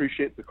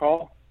 Appreciate the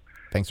call.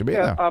 Thanks for being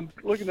there. I'm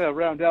looking to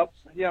round out.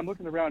 I'm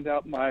looking to round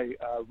out my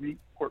REIT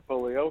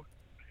portfolio.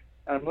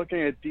 And I'm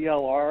looking at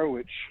DLR,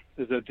 which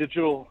is a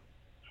digital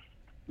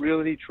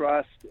realty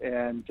trust,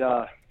 and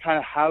kind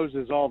of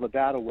houses all the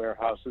data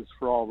warehouses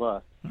for all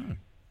the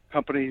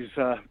companies,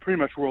 pretty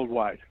much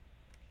worldwide.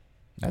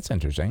 That's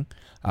interesting.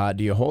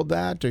 Do you hold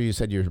that, or you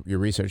said you're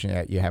researching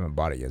it? You haven't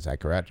bought it yet. Is that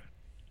correct?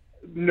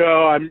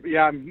 No,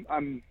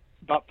 I'm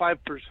about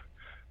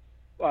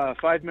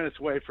 5 minutes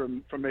away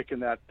from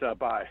making that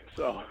buy.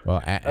 So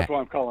Well, that's why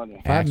I'm calling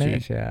you. 5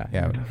 minutes, yeah.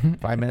 Yeah,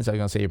 5 minutes. I was going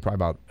to say you're probably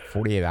about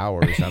 48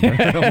 hours or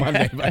something on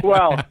Monday. But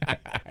Well,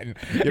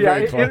 you're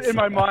very close. in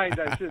my mind,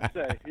 I should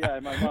say. Yeah,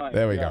 in my mind.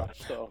 There we yeah, go.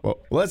 So. Well,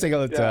 let's take a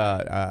look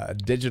at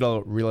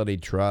Digital Realty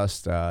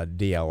Trust,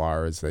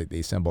 DLR is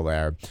the symbol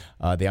there.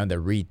 They own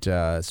the REIT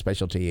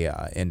specialty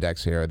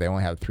index here. They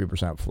only have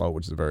 3% float,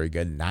 which is very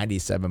good.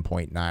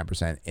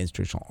 97.9%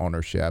 institutional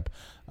ownership.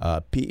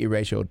 PE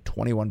ratio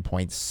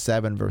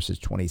 21.7 versus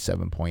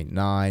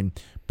 27.9.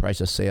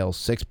 Price of sales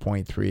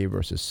 6.3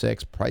 versus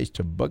 6. Price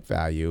to book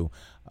value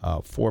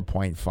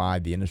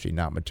 4.5. The industry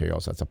not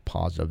materials. That's a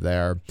positive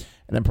there.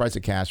 And then price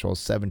of cash flow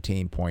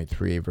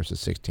 17.3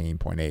 versus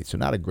 16.8. So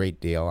not a great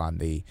deal on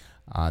the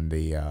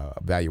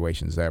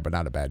valuations there, but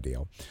not a bad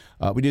deal.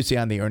 We do see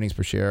on the earnings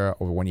per share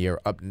over 1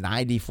 year up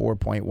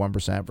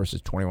 94.1%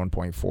 versus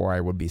 21.4. I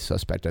would be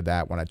suspect of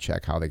that when I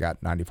check how they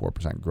got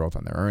 94% growth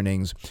on their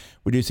earnings.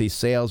 We do see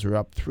sales are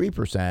up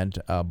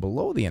 3%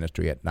 below the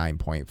industry at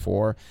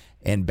 9.4.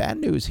 And bad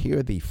news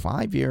here, the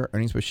 5-year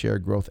earnings per share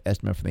growth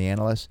estimate from the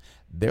analysts,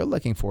 they're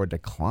looking for a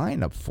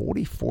decline of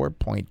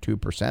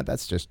 44.2%.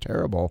 That's just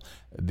terrible.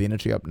 The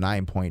industry up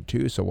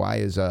 9.2. So why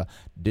is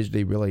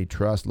Digital Realty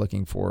Trust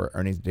looking for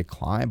earnings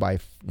decline by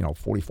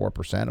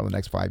 44% over the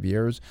next 5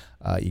 years?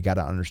 You got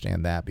to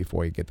understand that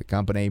before you get the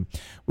company.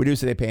 We do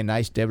say they pay a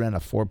nice dividend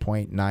of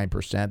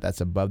 4.9%.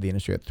 That's above the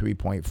industry at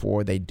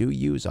 3.4. They do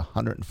use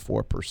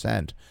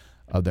 104%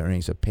 of the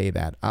earnings to pay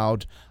that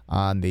out.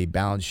 On the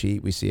balance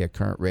sheet, we see a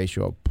current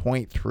ratio of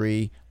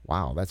 0.3.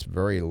 Wow, that's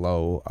very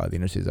low. The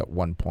industry is at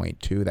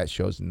 1.2. That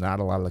shows not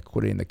a lot of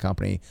liquidity in the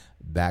company.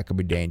 That could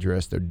be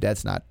dangerous. Their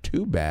debt's not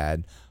too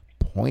bad,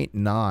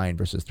 0.9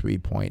 versus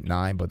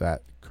 3.9, but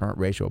that current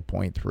ratio of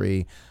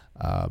 0.3,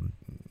 I'm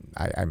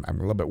a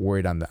little bit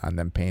worried on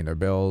them paying their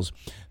bills.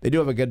 They do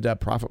have a good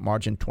profit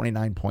margin,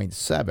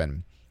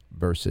 29.7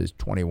 versus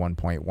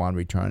 21.1.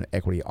 Return on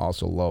equity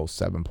also low,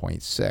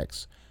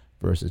 7.6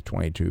 versus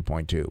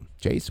 22.2.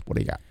 Chase, what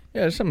do you got?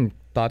 Yeah, there's some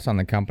thoughts on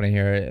the company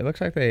here. It looks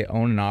like they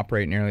own and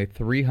operate nearly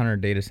 300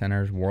 data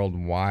centers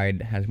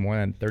worldwide, has more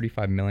than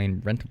 35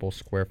 million rentable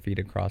square feet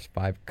across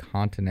 5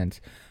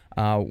 continents.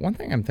 One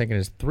thing I'm thinking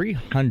is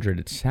 300.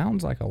 It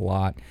sounds like a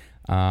lot.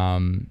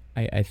 I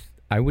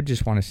would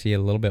just want to see a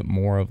little bit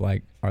more of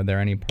like, are there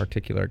any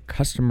particular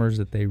customers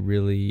that they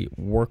really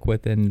work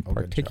with in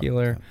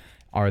particular?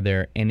 Are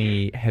there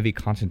any heavy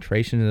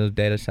concentration in those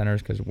data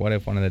centers? Because what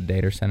if one of the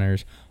data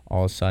centers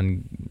all of a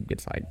sudden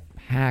gets like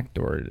hacked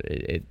or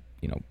it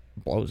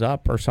blows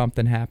up or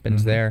something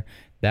happens there?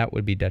 That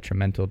would be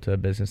detrimental to a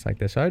business like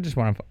this. So I just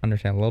want to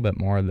understand a little bit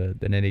more of the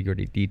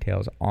nitty-gritty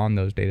details on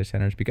those data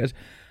centers, because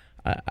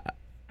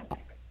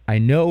I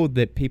know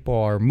that people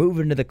are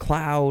moving to the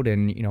cloud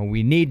and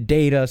we need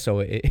data, so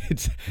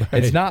it's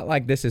not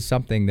like this is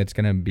something that's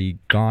going to be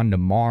gone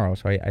tomorrow.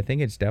 So I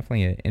think it's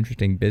definitely an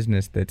interesting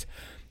business that's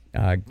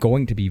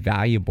going to be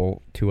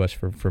valuable to us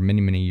for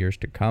many, many years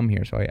to come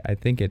here. So I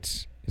think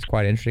it's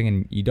quite interesting,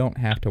 and you don't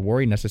have to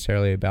worry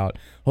necessarily about,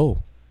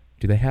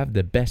 do they have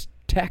the best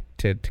tech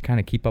to kind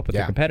of keep up with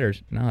their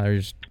competitors? No, they're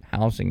just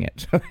housing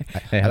it. So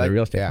they have the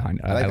real estate behind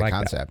it. I like the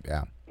concept,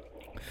 that.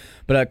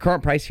 But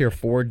current price here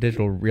for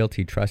Digital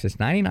Realty Trust is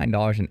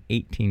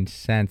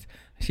 $99.18.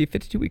 I see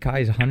 52-week high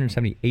is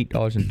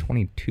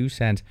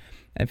 $178.22.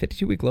 And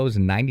 52-week low is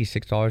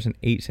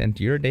 $96.08.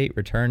 Year-to-date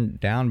return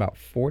down about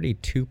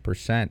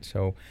 42%.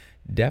 So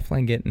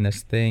definitely getting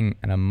this thing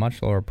at a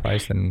much lower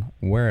price than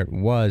where it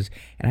was.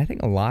 And I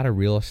think a lot of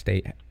real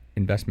estate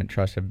investment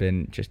trusts have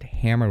been just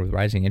hammered with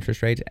rising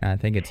interest rates. And I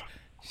think it's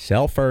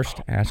sell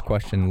first, ask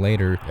question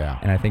later. Yeah.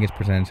 And I think it's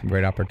presented some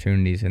great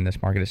opportunities in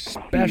this market,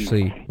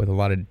 especially with a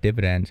lot of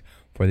dividends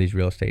for these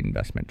real estate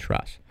investment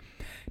trusts.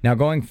 Now,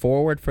 going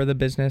forward for the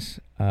business,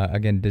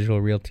 again,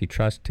 Digital Realty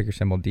Trust, ticker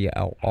symbol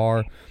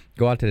DLR.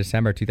 go out to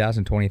December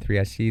 2023,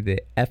 I see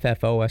the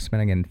FFO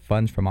estimate, again,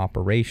 funds from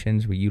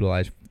operations. We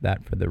utilize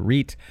that for the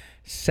REIT,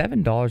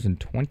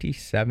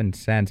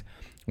 $7.27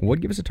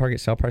 would give us a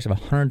target sale price of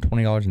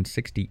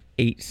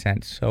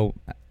 $120.68. So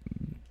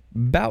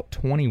about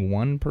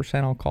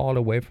 21%, I'll call it,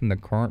 away from the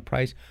current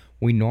price.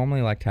 We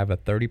normally like to have a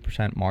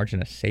 30%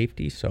 margin of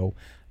safety. So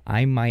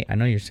I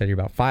know you said you're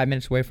about 5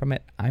 minutes away from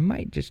it. I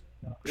might just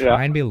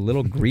try and be a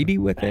little greedy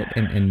with it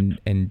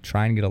and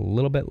try and get a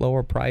little bit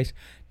lower price,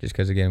 just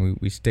because, again,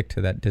 we stick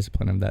to that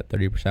discipline of that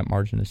 30%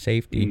 margin of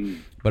safety.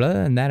 But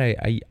other than that,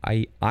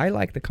 I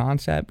like the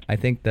concept. I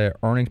think the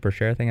earnings per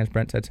share thing, as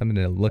Brent said, something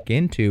to look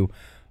into.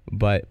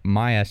 But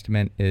my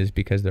estimate is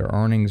because their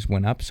earnings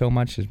went up so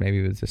much, is maybe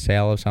it was a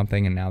sale of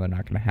something, and now they're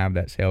not going to have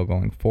that sale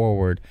going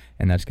forward,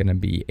 and that's going to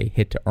be a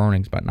hit to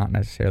earnings, but not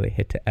necessarily a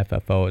hit to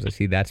FFO, as I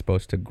see that's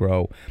supposed to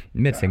grow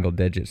mid-single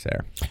digits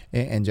there.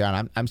 And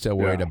John, I'm still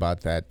worried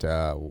about that.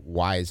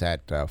 Why is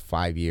that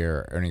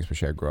 5-year earnings per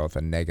share growth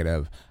a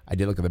negative? I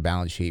did look at the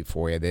balance sheet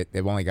for you.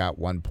 They've only got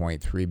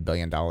 $1.3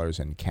 billion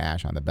in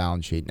cash on the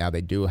balance sheet. Now,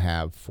 they do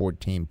have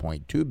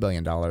 $14.2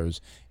 billion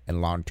in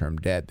long-term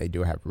debt. They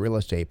do have real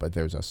estate, but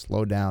there's a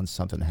slowdown.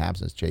 Something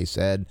happens, as Jay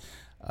said.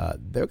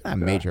 They're going to have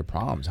major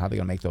problems. How are they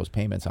going to make those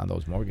payments on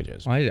those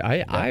mortgages?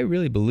 I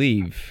really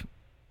believe,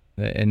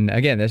 and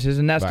again, this is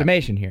an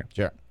estimation here.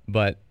 Sure.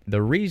 But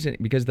the reason,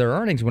 because their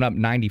earnings went up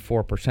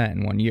 94%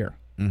 in 1 year.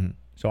 Mm-hmm.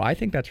 So I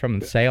think that's from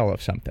the sale of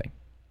something.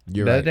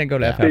 That right. Didn't go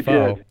to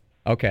FFO.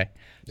 Okay.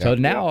 So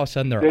now all of a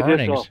sudden their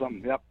earnings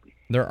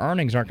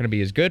aren't going to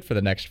be as good for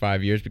the next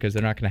 5 years because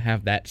they're not going to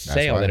have that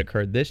sale that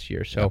occurred this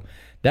year. So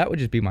that would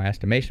just be my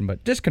estimation.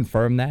 But just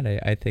confirm that.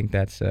 I think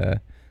that's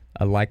a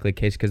likely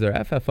case because their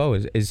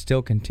FFO is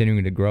still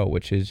continuing to grow,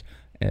 which is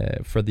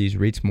for these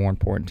REITs more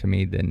important to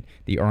me than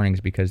the earnings,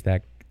 because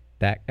that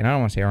and I don't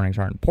want to say earnings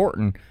aren't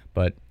important,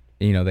 but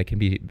they can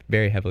be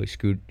very heavily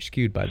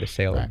skewed by the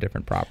sale of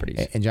different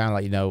properties. And John,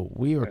 let you know,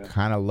 we were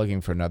kind of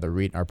looking for another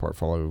REIT in our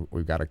portfolio.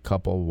 We've got a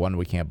couple. One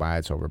we can't buy;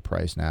 it's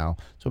overpriced now.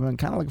 So we've been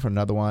kind of looking for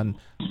another one.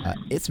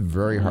 It's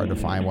very hard to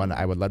find one.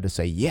 I would love to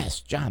say, yes,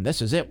 John,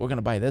 this is it. We're going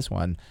to buy this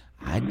one.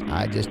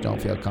 I just don't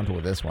feel comfortable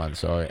with this one.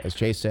 So as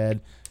Chase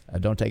said,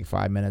 don't take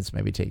 5 minutes.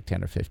 Maybe take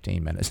 10 or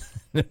 15 minutes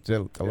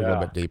to a little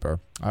bit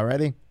deeper. All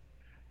righty?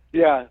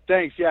 Yeah,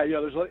 thanks. Yeah,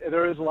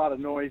 there is a lot of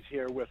noise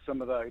here with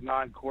some of the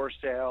non-core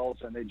sales,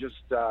 and they just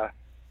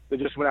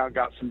went out and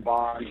got some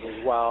bonds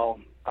as well,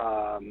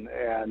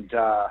 and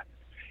I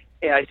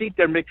think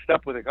they're mixed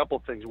up with a couple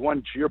of things.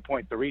 One, to your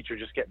point, the REITs are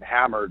just getting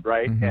hammered,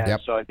 right? Mm-hmm.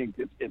 And so I think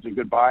it's a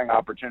good buying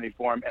opportunity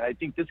for them, and I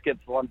think this gets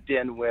lumped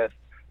in with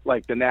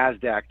like the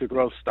NASDAQ, the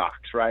growth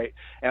stocks, right?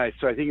 And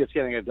so I think it's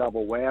getting a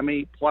double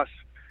whammy. Plus,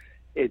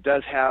 it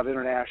does have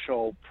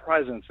international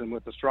presence, and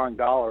with the strong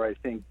dollar, I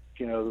think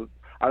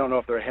I don't know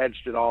if they're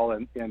hedged at all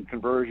in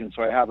conversion,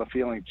 so I have a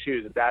feeling,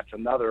 too, that that's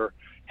another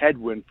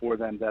headwind for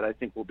them that I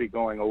think will be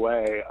going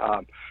away.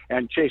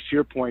 And, Chase, to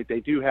your point,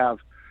 they do have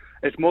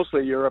 – it's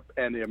mostly Europe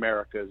and the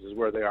Americas is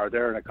where they are.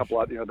 They're in a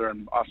couple of – they're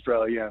in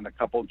Australia and a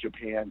couple,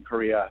 Japan,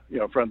 Korea,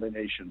 friendly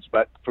nations.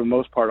 But for the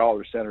most part, all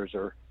their centers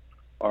are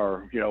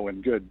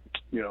in good,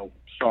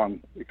 strong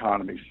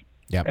economies.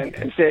 Yep.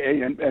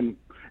 And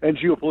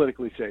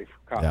geopolitically safe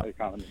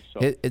economies.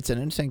 So. It's an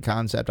interesting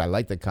concept. I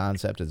like the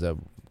concept as a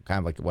 – kind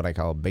of like what I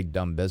call a big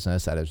dumb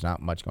business that there's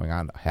not much going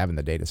on having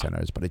the data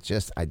centers, but I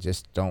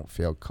just don't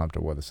feel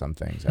comfortable with some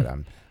things that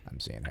I'm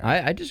seeing here.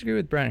 I disagree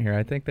with Brent here.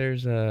 I think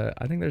there's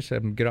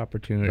some good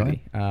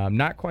opportunity.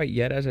 Not quite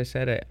yet, as I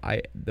said.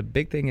 The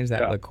big thing is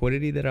that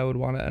liquidity that I would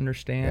want to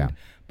understand.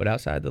 But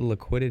outside the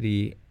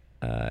liquidity,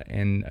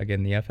 and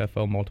again the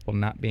FFO multiple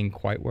not being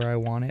quite where I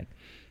want it,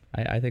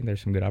 I think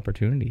there's some good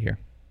opportunity here.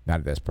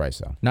 Not at this price,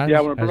 though. When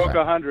it broke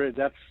 100,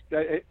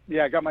 I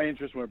got my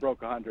interest when it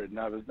broke 100,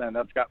 and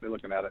that's got me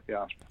looking at it.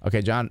 Yeah.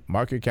 Okay, John,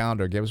 mark your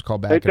calendar. Give us a call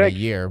back in a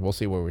year. We'll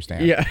see where we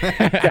stand. Yeah.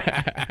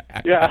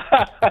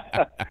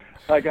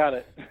 I got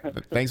it.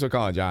 Thanks for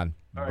calling, John.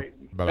 All right.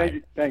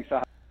 Bye-bye. Thanks.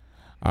 All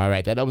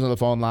right, that opens on the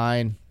phone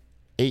line,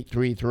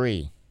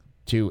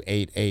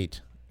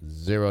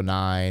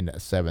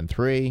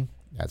 833-288-0973.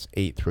 That's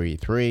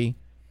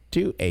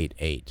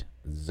 833-288-0973.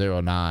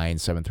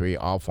 0973.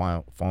 All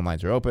phone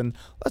lines are open.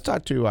 Let's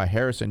talk to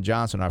Harrison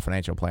Johnson, our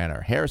financial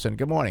planner. Harrison,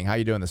 good morning. How are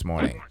you doing this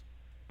morning?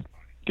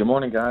 Good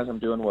morning, guys. I'm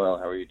doing well.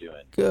 How are you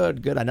doing?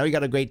 Good. I know you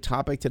got a great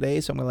topic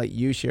today, so I'm going to let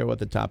you share what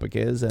the topic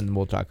is, and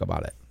we'll talk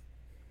about it.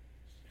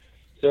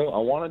 So I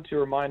wanted to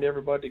remind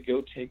everybody to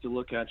go take a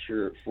look at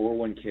your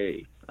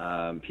 401k.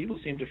 People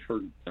seem to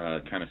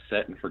kind of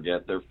set and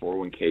forget their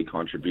 401k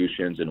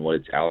contributions and what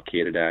it's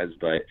allocated as,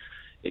 but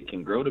it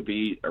can grow to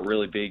be a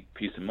really big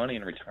piece of money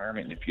in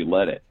retirement if you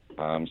let it.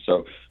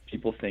 So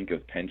people think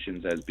of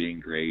pensions as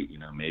being great.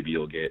 Maybe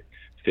you'll get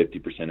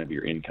 50% of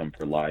your income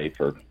for life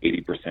or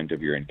 80%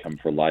 of your income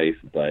for life.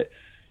 But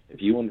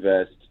if you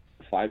invest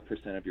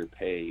 5% of your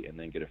pay and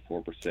then get a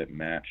 4%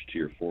 match to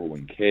your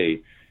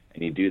 401k,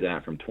 and you do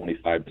that from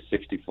 25 to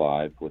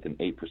 65 with an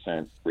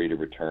 8% rate of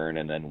return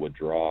and then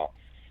withdraw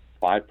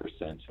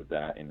 5% of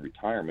that in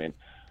retirement,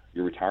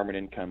 your retirement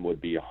income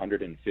would be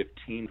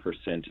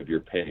 115% of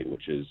your pay,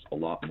 which is a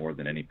lot more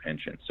than any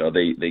pension. So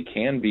they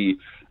can be,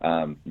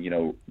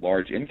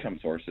 large income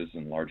sources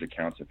and large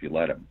accounts if you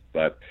let them.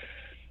 But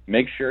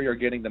make sure you're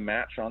getting the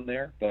match on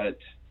there. But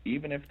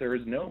even if there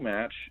is no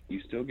match, you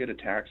still get a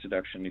tax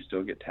deduction. You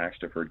still get tax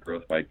deferred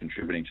growth by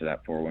contributing to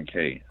that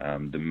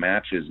 401k. The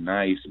match is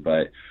nice,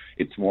 but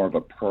it's more of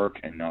a perk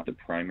and not the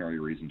primary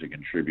reason to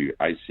contribute.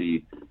 I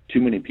see too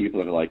many people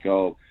that are like,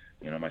 oh,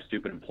 my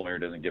stupid employer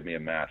doesn't give me a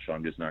match, so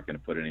I'm just not going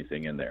to put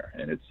anything in there.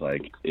 And it's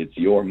like, it's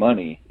your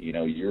money.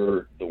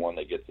 You're the one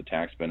that gets the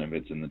tax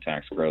benefits and the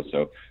tax growth.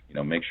 So,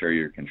 make sure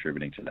you're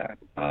contributing to that.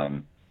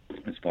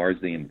 As far as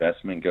the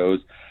investment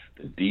goes,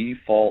 the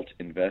default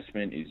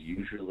investment is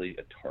usually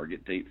a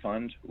target date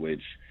fund,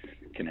 which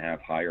can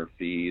have higher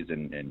fees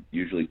and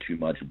usually too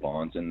much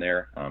bonds in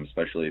there,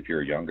 especially if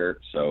you're younger.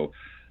 So,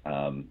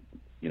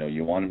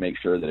 you want to make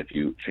sure that if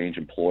you change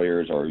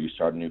employers or you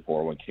start a new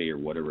 401k or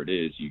whatever it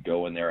is, you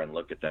go in there and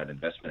look at that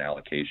investment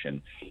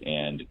allocation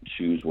and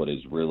choose what is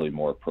really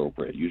more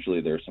appropriate.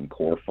 Usually there's some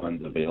core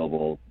funds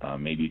available.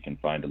 Maybe you can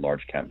find a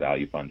large cap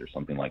value fund or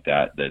something like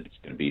that that's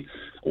going to be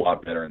a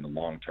lot better in the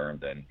long term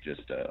than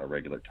just a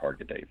regular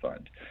target date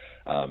fund.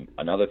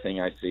 Another thing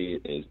I see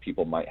is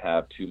people might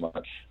have too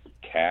much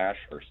cash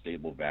or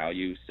stable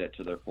value set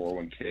to their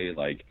 401k.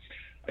 Like,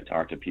 I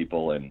talked to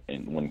people, and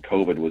when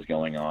COVID was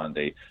going on,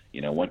 they,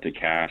 went to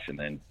cash and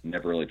then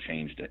never really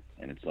changed it.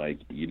 And it's like,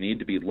 you need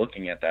to be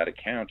looking at that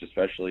account,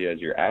 especially as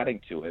you're adding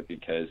to it,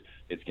 because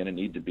it's going to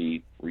need to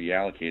be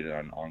reallocated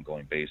on an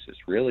ongoing basis.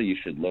 Really, you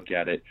should look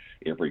at it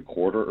every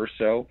quarter or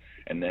so.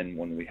 And then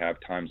when we have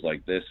times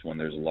like this, when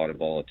there's a lot of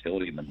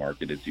volatility in the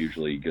market, it's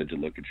usually good to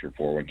look at your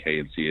 401k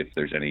and see if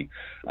there's any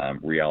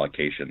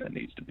reallocation that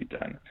needs to be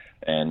done.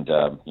 And,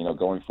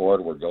 going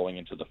forward, we're going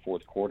into the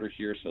fourth quarter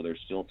here, so there's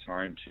still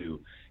time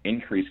to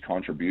increase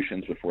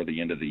contributions before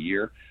the end of the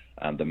year.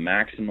 The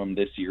maximum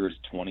this year is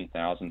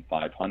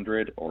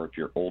 $20,500, or if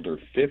you're older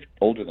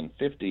than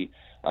 50,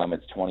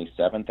 it's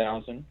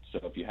 $27,000. So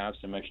if you have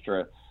some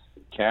extra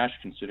cash,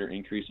 consider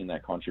increasing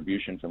that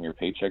contribution from your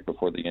paycheck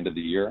before the end of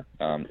the year,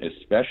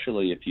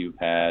 especially if you've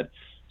had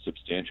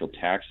substantial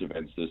tax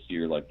events this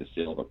year, like the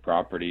sale of a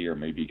property, or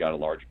maybe you got a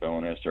large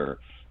bonus or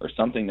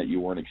something that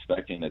you weren't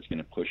expecting that's going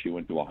to push you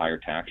into a higher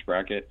tax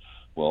bracket.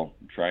 Well,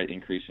 try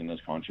increasing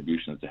those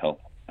contributions to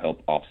help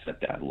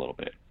offset that a little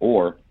bit.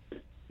 Or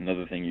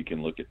another thing you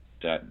can look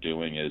at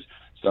doing is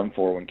some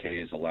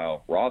 401ks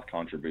allow Roth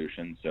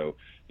contributions. So,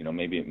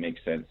 maybe it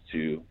makes sense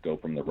to go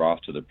from the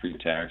Roth to the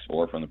pre-tax,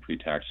 or from the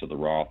pre-tax to the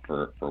Roth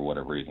for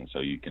whatever reason. So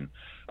you can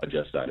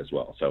adjust that as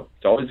well. So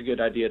it's always a good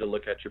idea to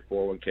look at your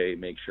 401k,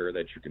 make sure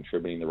that you're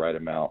contributing the right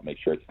amount, make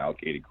sure it's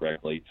allocated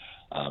correctly.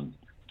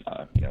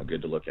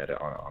 Good to look at it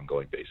on an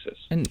ongoing basis.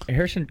 And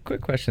Harrison,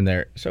 quick question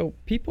there. So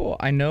people,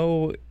 I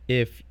know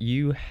if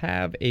you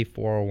have a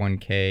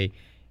 401k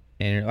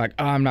and you're like,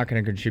 oh, I'm not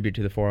going to contribute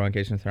to the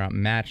 401k since they're not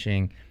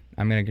matching,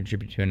 I'm going to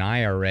contribute to an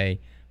IRA.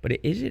 But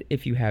is it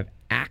if you have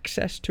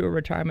access to a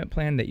retirement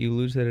plan that you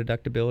lose the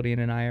deductibility in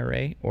an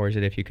IRA, or is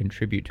it if you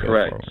contribute to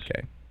Correct. a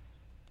 401k?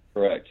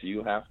 Correct.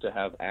 You have to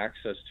have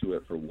access to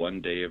it for one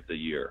day of the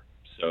year.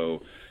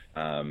 So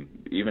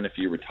even if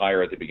you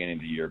retire at the beginning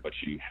of the year, but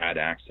you had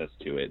access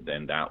to it,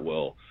 then that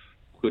will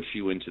put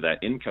you into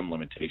that income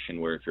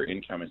limitation where if your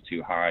income is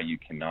too high, you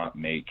cannot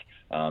make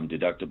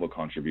deductible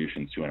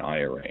contributions to an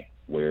IRA.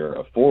 Where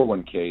a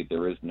 401k,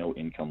 there is no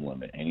income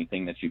limit.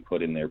 Anything that you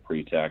put in there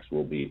pre-tax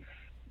will be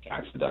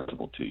tax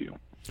deductible to you.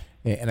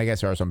 And I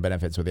guess there are some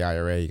benefits with the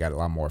IRA. You got a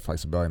lot more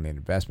flexibility in the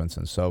investments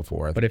and so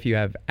forth. But if you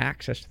have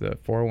access to the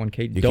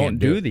 401k, you don't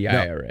do the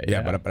IRA.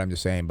 Yeah, but I'm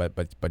just saying,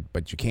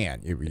 but you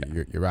can.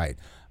 You're right.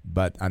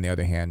 But on the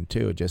other hand,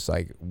 too, just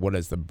like what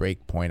is the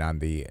break point on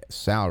the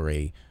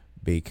salary?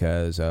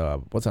 Because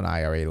what's an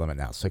IRA limit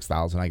now?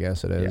 6,000, I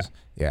guess it is.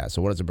 Yeah.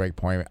 So what is the break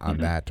point on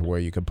that to where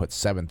you could put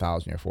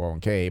 7,000 in your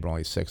 401k, but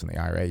only 6 in the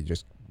IRA? You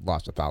just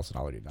lost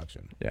 $1,000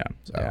 deduction. Yeah.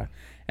 So. Yeah.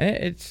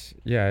 And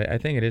I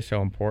think it is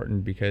so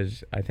important,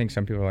 because I think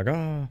some people are like,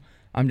 oh,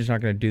 I'm just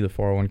not going to do the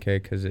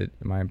 401k because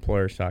my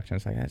employer sucks. And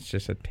it's like, that's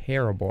just a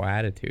terrible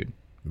attitude.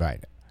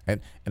 Right.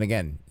 And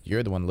again,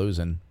 you're the one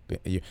losing.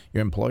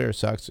 Your employer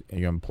sucks.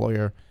 Your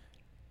employer,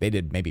 they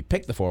did maybe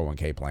pick the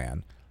 401k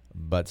plan,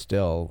 but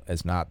still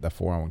it's not the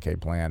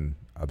 401k plan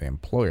of the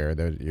employer.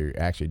 You're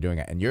actually doing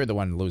it, and you're the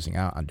one losing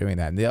out on doing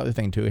that. And the other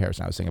thing too,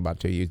 Harrison, I was thinking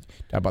about too, you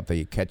talk about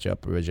the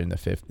catch-up provision,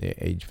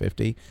 age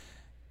 50.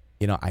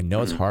 I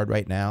know it's hard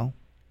right now,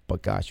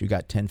 but gosh, you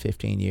got 10,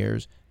 15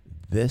 years.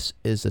 This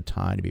is the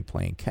time to be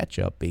playing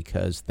catch-up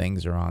because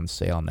things are on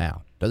sale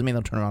now. Doesn't mean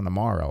they'll turn around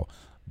tomorrow,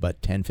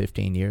 but 10,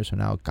 15 years from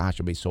now, gosh,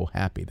 you'll be so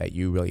happy that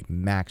you really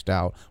maxed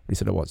out. What you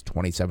said it was,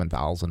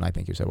 27,000, I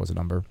think you said was the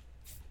number?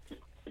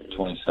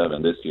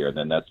 27 this year, and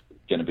then that's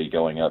going to be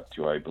going up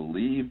to, I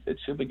believe, it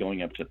should be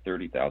going up to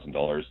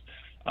 $30,000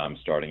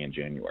 starting in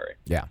January.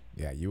 Yeah.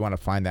 You want to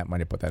find that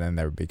money, put that in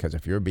there, because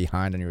if you're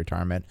behind on your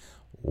retirement,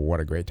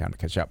 what a great time to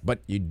catch up. But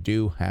you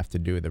do have to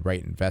do the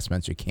right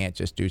investments. You can't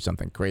just do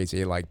something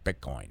crazy like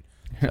Bitcoin.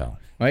 So.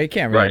 Well, you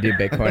can't really do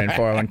Bitcoin and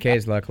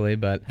 401ks, luckily,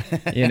 but,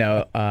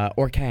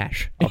 or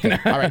cash. Okay,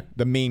 all right.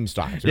 The meme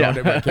stocks. Yeah.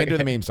 Can't do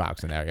the meme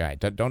stocks in there. Right.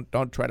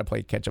 Don't try to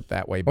play catch up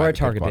that way. Or a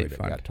target date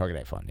fund. Yeah, target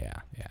date fund. Yeah.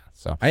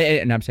 So.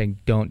 And I'm saying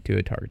don't do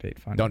a target date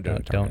fund. Don't do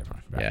a target date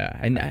fund. Right. Yeah,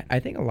 and I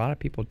think a lot of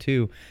people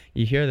too.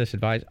 You hear this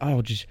advice.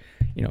 Oh, just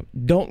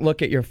don't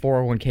look at your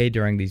 401k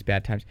during these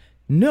bad times.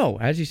 No,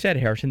 as you said,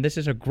 Harrison, this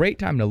is a great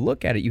time to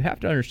look at it. You have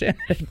to understand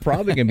it's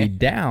probably going to be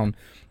down,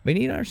 but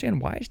you need to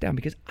understand why it's down,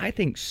 because I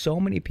think so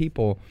many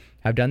people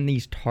have done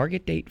these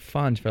target date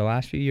funds for the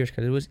last few years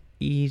because it was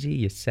easy.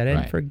 You set it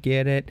and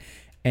forget it,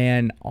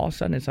 and all of a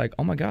sudden it's like,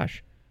 oh my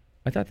gosh,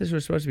 I thought this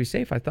was supposed to be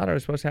safe. I thought I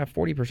was supposed to have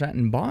 40%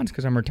 in bonds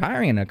because I'm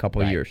retiring in a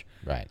couple of years.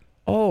 Right.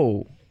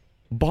 Oh,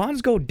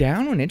 bonds go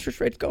down when interest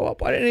rates go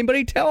up? Why didn't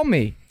anybody tell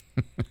me?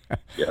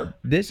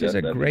 This is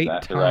a great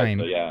time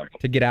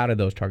to get out of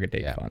those target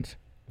date funds.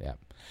 Yeah.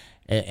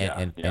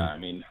 I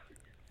mean,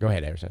 go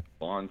ahead, Harrison.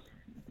 Bonds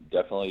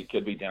definitely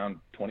could be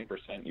down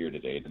 20% year to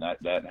date, and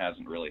that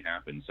hasn't really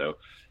happened. So,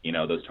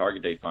 those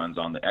target date funds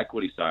on the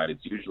equity side,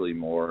 it's usually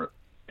more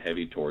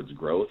heavy towards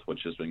growth,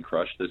 which has been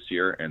crushed this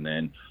year, and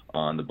then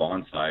on the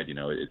bond side,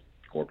 it's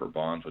corporate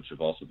bonds, which have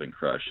also been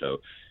crushed.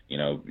 So,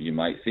 you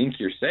might think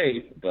you're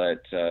safe,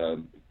 but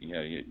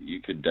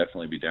you could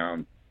definitely be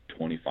down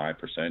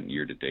 25%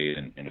 year to date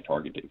in a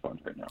target date fund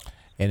right now.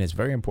 And it's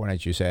very important,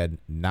 as you said,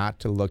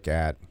 not to look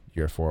at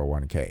your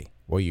 401k.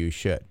 Well, you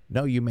should.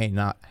 No, you may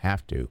not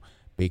have to,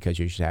 because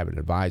you should have an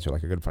advisor,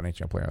 like a good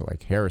financial planner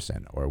like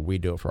Harrison, or we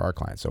do it for our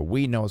clients. So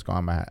we know what's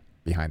going on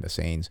behind the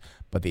scenes.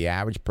 But the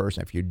average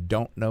person, if you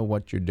don't know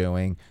what you're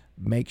doing,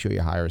 make sure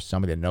you hire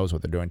somebody that knows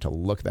what they're doing to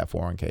look at that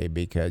 401k,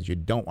 because you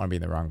don't want to be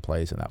in the wrong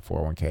place in that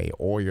 401k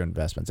or your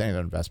investments, any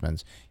other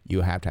investments.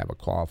 You have to have a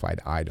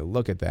qualified eye to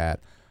look at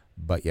that.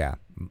 But yeah,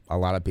 a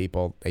lot of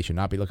people, they should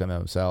not be looking at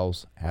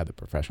themselves, have the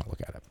professional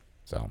look at it.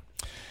 So,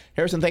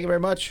 Harrison, thank you very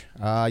much.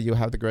 You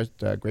have the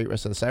great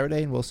rest of the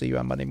Saturday, and we'll see you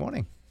on Monday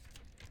morning.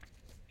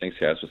 Thanks,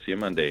 guys. We'll see you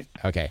Monday.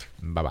 Okay,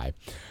 bye-bye.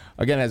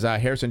 Again, as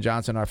Harrison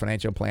Johnson, our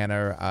financial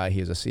planner, he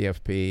is a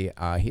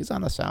CFP. He's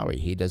on a salary.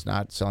 He does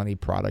not sell any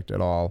product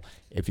at all.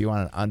 If you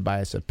want an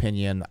unbiased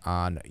opinion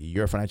on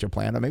your financial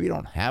plan, or maybe you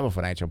don't have a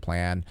financial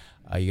plan,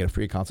 you get a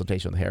free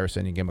consultation with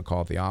Harrison. You can give him a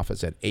call at the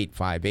office at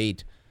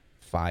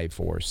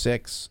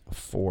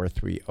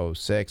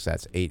 858-546-4306.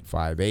 That's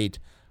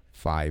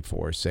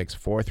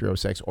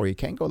 858-546-4306. Or you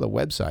can go to the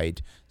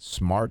website,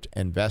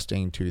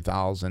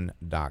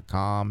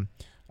 smartinvesting2000.com.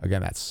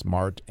 Again, that's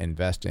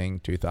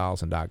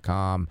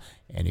smartinvesting2000.com,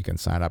 and you can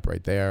sign up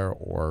right there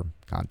or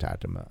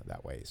contact them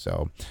that way.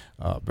 So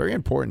very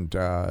important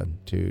to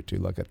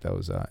look at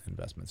those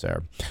investments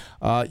there.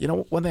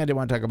 One thing I did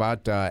want to talk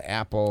about,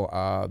 Apple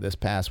this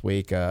past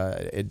week,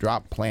 it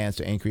dropped plans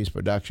to increase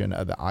production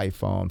of the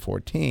iPhone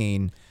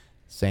 14,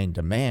 saying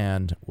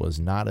demand was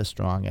not as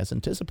strong as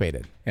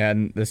anticipated.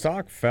 And the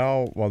stock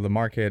fell while the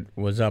market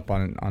was up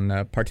on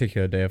a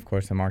particular day. Of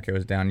course, the market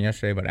was down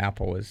yesterday, but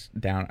Apple was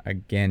down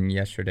again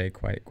yesterday,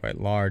 quite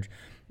large.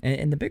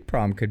 And the big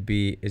problem could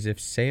be is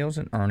if sales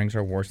and earnings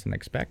are worse than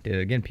expected.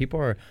 Again,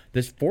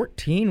 this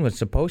 14 was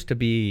supposed to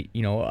be,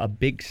 a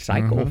big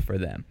cycle for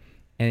them.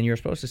 And you're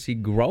supposed to see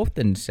growth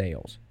in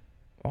sales.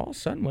 All of a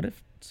sudden, what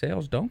if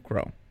sales don't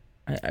grow?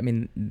 I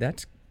mean,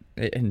 that's...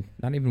 And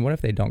not even what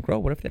if they don't grow.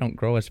 What if they don't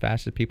grow as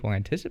fast as people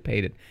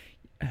anticipated?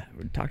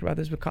 We talked about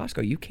this with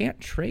Costco. You can't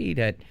trade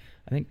at,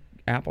 I think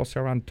Apple's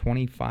still around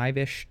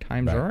 25-ish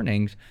times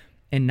earnings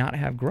and not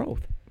have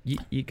growth.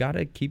 You got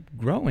to keep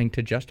growing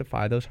to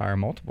justify those higher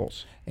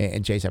multiples.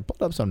 And Chase, I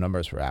pulled up some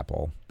numbers for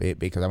Apple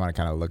because I want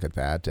to kind of look at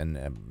that, and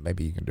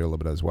maybe you can do a little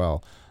bit as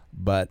well.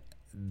 But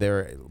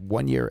their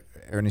 1 year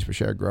earnings per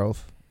share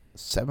growth,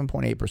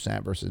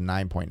 7.8% versus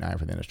 9.9%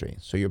 for the industry.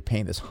 So you're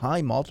paying this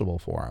high multiple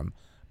for them,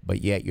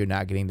 but yet you're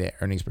not getting the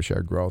earnings per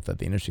share growth that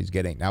the industry is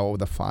getting. Now, over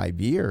the 5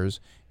 years,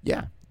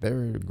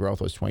 their growth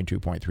was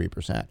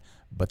 22.3%,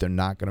 but they're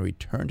not going to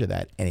return to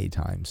that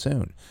anytime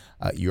soon.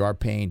 You are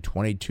paying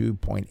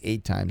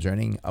 22.8 times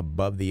earning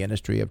above the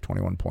industry of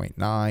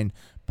 21.9.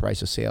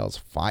 Price of sales,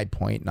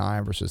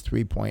 5.9 versus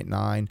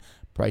 3.9.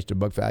 Price to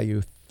book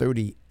value,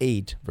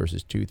 38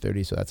 versus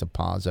 230, so that's a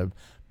positive.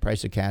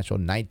 Price to cash flow,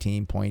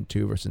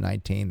 19.2 versus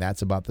 19.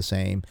 That's about the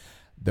same.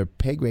 Their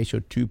PEG ratio,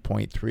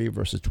 2.3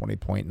 versus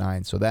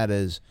 20.9. So that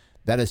is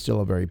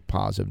still a very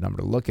positive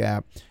number to look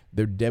at.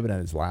 Their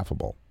dividend is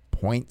laughable,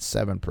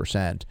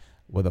 0.7%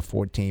 with a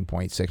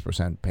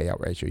 14.6% payout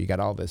ratio. You got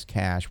all this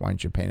cash. Why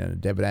aren't you paying in a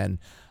dividend?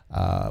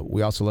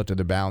 We also looked at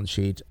the balance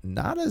sheet.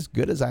 Not as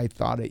good as I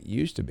thought it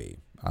used to be.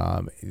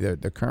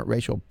 The current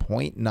ratio,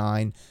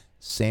 0.9,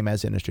 same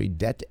as industry.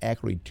 Debt to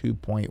equity,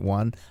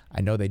 2.1.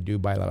 I know they do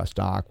buy a lot of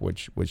stock,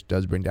 which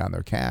does bring down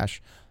their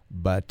cash.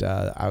 But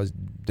I was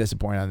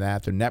disappointed on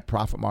that. Their net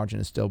profit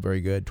margin is still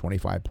very good,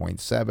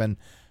 25.7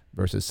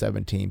 versus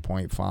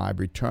 17.5.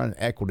 Return on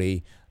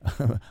equity,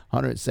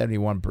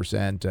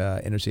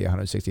 171%, industry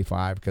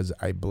 165, because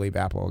I believe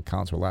Apple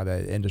accounts for a lot of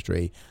that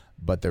industry,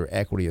 but their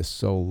equity is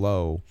so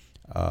low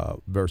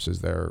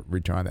versus their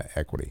return on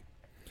equity.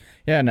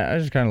 Yeah, and I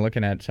was just kind of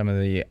looking at some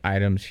of the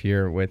items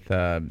here with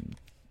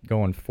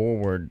going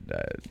forward,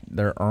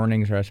 their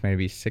earnings are estimated to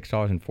be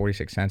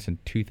 $6.46 in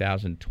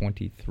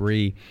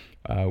 2023.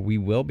 We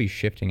will be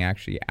shifting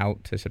actually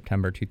out to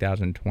September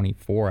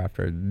 2024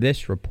 after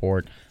this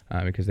report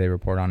because they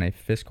report on a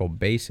fiscal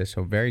basis.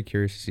 So very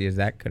curious to see as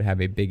that could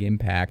have a big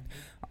impact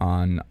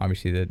on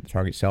obviously the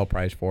target sell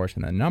price for us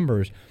and the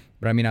numbers.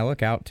 But I mean, I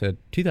look out to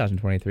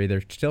 2023,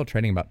 they're still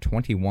trading about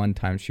 21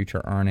 times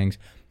future earnings.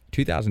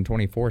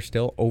 2024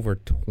 still over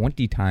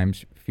 20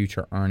 times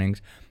future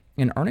earnings.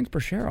 And earnings per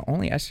share are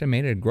only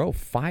estimated to grow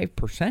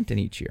 5% in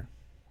each year.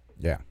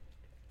 Yeah.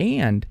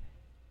 And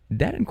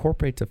that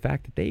incorporates the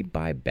fact that they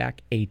buy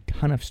back a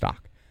ton of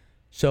stock.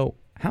 So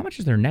how much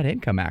is their net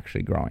income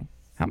actually growing?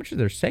 How much is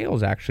their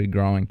sales actually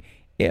growing?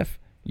 If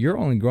you're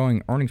only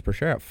growing earnings per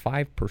share at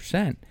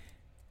 5%,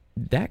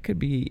 that could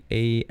be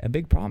a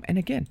big problem. And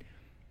again,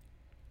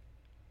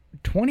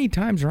 20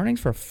 times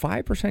earnings for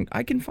 5%.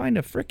 I can find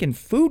a freaking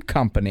food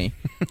company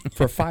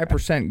for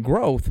 5%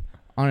 growth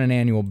on an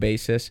annual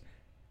basis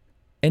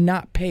and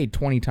not pay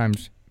 20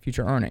 times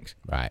future earnings.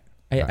 Right.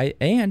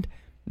 And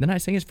the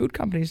nice thing is food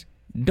companies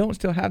don't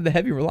still have the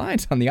heavy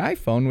reliance on the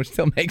iPhone, which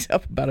still makes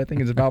up about, I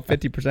think it's about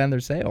 50% of their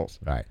sales.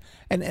 Right.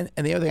 And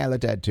the other thing I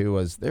looked at too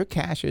was their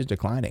cash is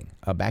declining.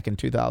 Back in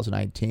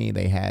 2019,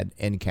 they had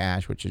in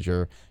cash, which is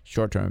your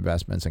short-term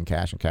investments in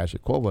cash and cash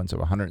equivalents, of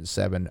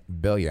 $107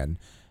 billion.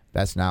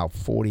 That's now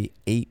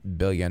 $48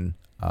 billion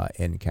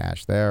in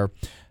cash there.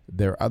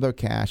 Their other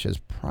cash is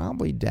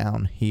probably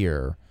down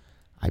here.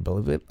 I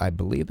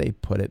believe they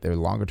put it, their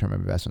longer-term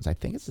investments, I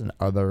think it's in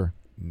other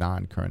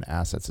non-current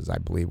assets, is I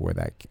believe where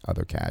that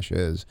other cash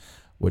is,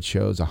 which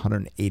shows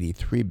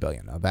 $183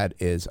 billion. Now, that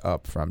is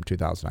up from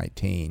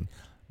 2019,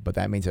 but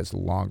that means it's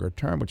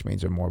longer-term, which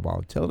means there's more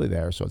volatility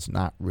there, so it's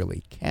not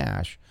really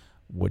cash,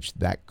 which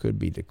that could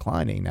be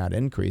declining, not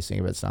increasing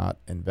if it's not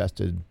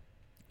invested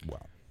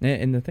well.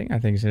 And the thing I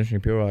think is interesting,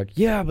 people are like,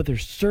 yeah, but their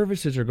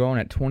services are growing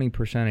at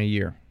 20% a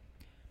year.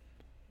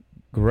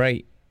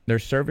 Great. Their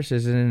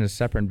services isn't a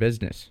separate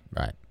business.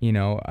 Right. You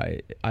know,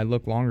 I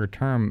look longer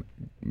term,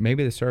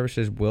 maybe the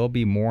services will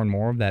be more and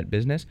more of that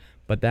business,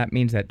 but that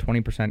means that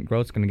 20%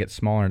 growth is going to get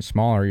smaller and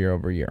smaller year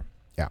over year.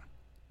 Yeah.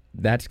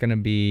 That's going to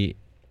be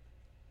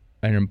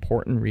an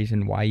important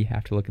reason why you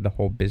have to look at the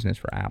whole business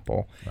for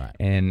Apple. Right.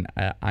 And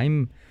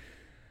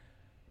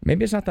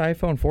maybe it's not the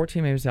iPhone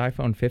 14, maybe it's the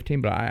iPhone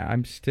 15, but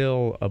I'm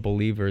still a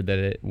believer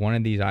that one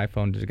of these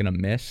iPhones is going to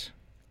miss,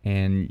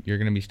 and you're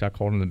going to be stuck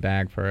holding the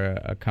bag for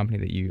a company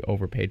that you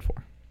overpaid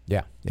for.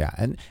 Yeah, yeah.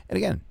 And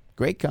again,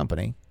 great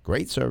company,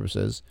 great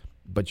services,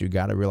 but you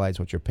got to realize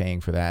what you're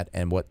paying for that.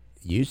 And what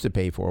you used to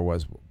pay for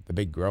was the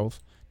big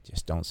growth.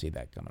 Just don't see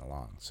that coming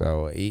along.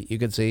 So you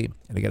could see,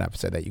 and again, I've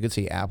said that, you could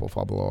see Apple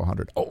fall below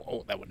 100.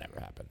 Oh, that would never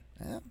happen.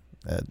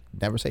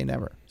 Never say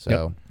never.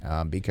 So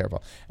be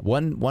careful.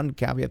 One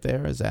caveat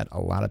there is that a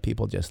lot of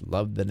people just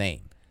love the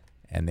name,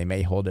 and they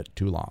may hold it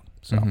too long.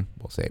 So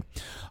we'll see.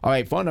 All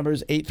right, phone number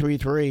is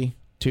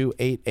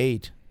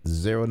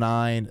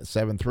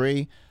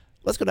 833-288-0973.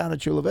 Let's go down to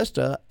Chula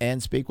Vista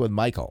and speak with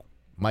Michael.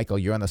 Michael,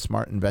 you're on the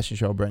Smart Investing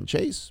Show, Brent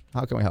Chase.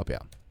 How can we help you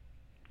out?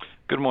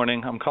 Good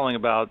morning. I'm calling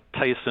about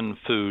Tyson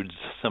Foods,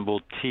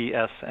 symbol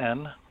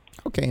TSN.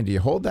 Okay, and do you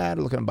hold that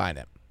or looking at buying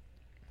it?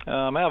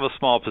 I have a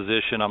small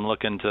position. I'm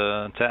looking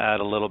to add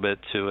a little bit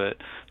to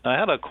it. Now, I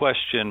had a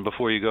question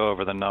before you go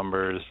over the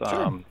numbers.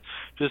 Sure.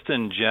 Just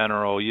in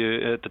general,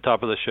 at the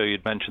top of the show,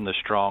 you'd mentioned the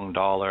strong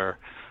dollar.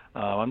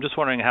 I'm just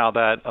wondering how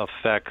that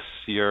affects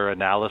your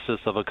analysis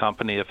of a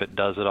company, if it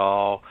does at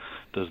all.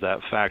 Does that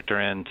factor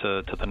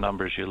into the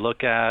numbers you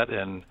look at,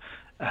 and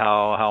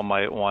how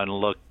might one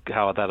look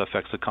how that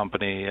affects a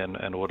company,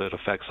 and would it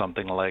affect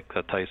something like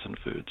Tyson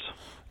Foods?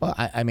 Well,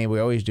 I mean, we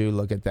always do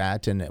look at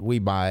that, and we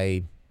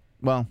buy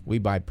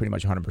pretty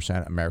much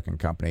 100% American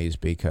companies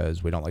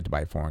because we don't like to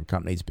buy foreign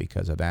companies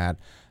because of that.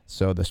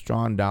 So the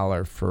strong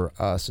dollar for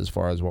us, as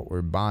far as what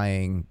we're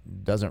buying,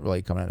 doesn't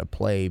really come into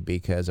play,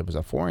 because if it was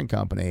a foreign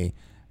company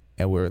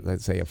and we're,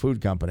 let's say, a food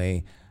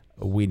company,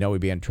 we know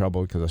we'd be in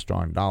trouble because a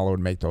strong dollar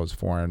would make those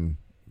foreign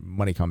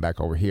money come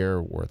back over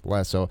here worth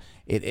less. So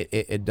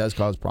it does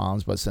cause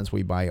problems. But since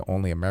we buy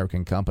only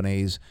American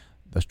companies,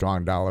 the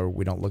strong dollar,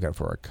 we don't look at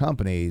for our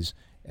companies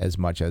as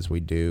much as we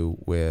do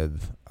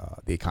with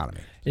the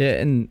economy. Yeah,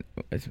 and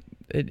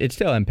it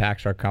still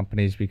impacts our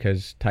companies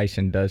because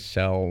Tyson does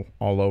sell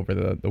all over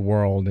the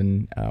world,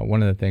 and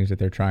one of the things that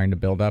they're trying to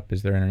build up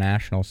is their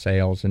international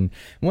sales. And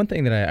one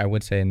thing that I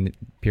would say in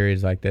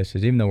periods like this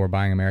is, even though we're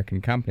buying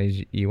American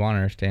companies, you want to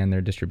understand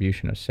their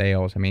distribution of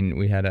sales. I mean,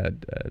 we had a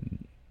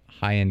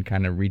high-end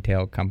kind of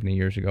retail company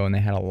years ago, and they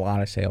had a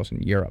lot of sales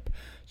in Europe.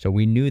 So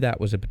we knew that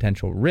was a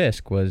potential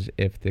risk, was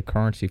if the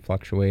currency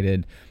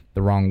fluctuated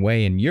the wrong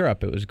way in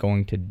Europe, it was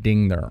going to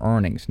ding their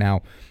earnings.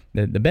 Now,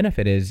 the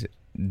benefit is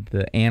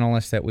the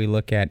analysts that we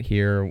look at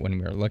here, when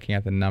we're looking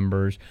at the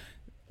numbers,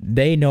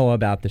 they know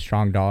about the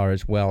strong dollar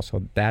as well.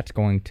 So that's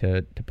going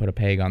to put a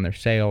peg on their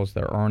sales,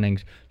 their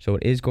earnings. So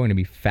it is going to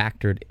be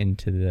factored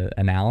into the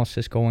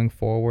analysis going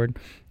forward.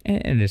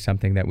 And it is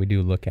something that we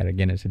do look at,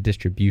 again, as a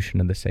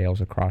distribution of the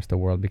sales across the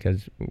world,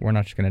 because we're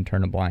not just going to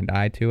turn a blind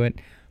eye to it.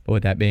 But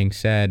with that being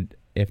said,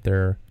 if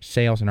their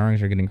sales and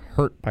earnings are getting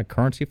hurt by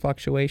currency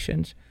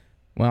fluctuations,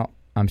 well,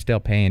 I'm still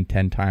paying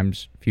 10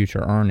 times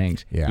future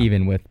earnings,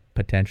 even with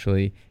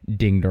potentially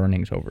dinged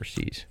earnings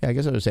overseas. Yeah, I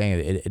guess I was saying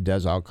it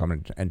does all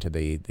come into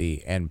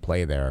the end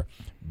play there.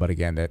 But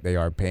again, that they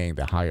are paying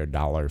the higher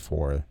dollar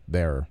for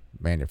their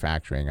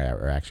manufacturing,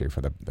 or actually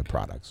for the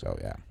product. So,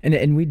 yeah.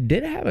 And we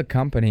did have a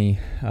company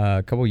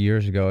a couple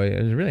years ago.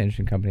 It was a really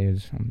interesting company. It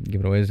was,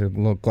 give it away, it was a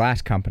little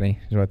glass company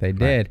is what they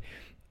did. Right.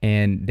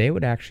 And they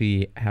would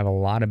actually have a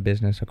lot of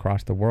business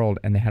across the world,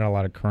 and they had a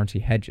lot of currency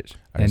hedges.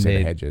 I say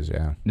the hedges,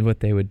 yeah.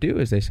 What they would do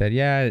is they said,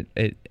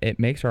 it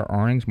makes our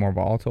earnings more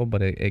volatile,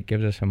 but it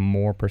gives us a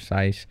more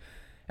precise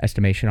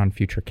estimation on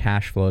future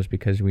cash flows,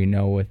 because we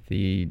know with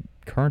the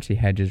currency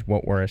hedges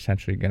what we're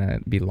essentially going to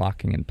be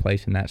locking in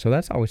place in that. So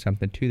that's always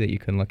something, too, that you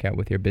can look at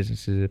with your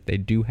businesses. If they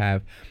do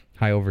have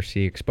high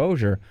overseas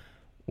exposure,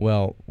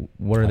 well,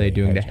 what are they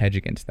doing to hedge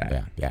against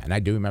that? Yeah. And I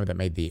do remember that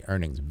made the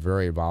earnings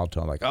very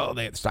volatile. Like,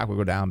 the stock will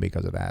go down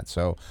because of that.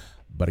 So,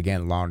 but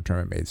again, long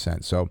term, it made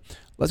sense. So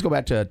let's go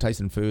back to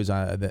Tyson Foods.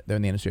 They're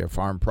in the industry of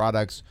farm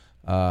products.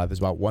 There's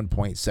about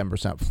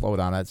 1.7%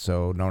 float on it,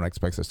 so no one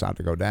expects the stock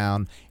to go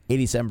down.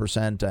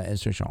 87%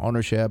 institutional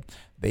ownership.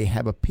 They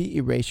have a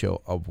PE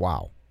ratio of,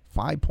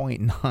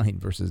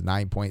 5.9 versus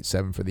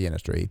 9.7 for the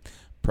industry.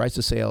 Price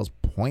to sales,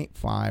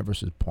 0.5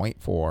 versus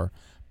 0.4.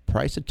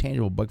 Price to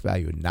tangible book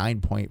value,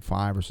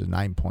 9.5 versus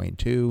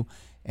 9.2.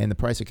 And the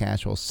price of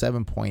cash flow,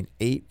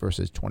 7.8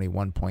 versus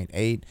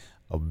 21.8.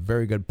 A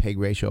very good PEG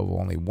ratio of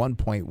only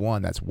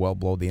 1.1. That's well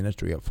below the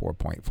industry at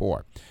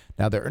 4.4.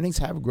 Now, their earnings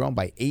have grown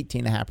by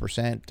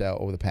 18.5%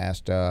 over the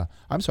past,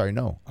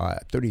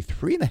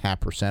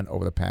 33.5%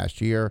 over the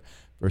past year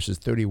versus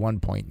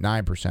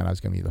 31.9%. I was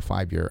giving you the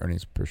 5-year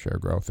earnings per share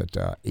growth at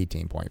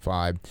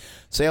 18.5.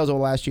 Sales over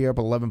last year up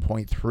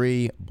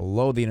 11.3,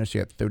 below the industry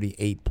at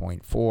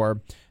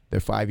 38.4. Their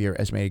 5-year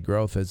estimated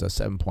growth is a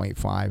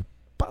 7.5,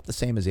 about the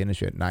same as the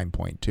industry at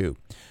 9.2.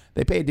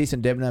 They pay a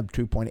decent dividend of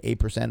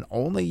 2.8%,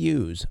 only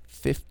use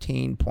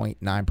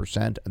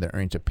 15.9% of their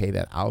earnings to pay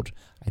that out.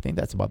 I think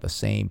that's about the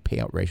same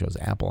payout ratio as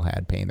Apple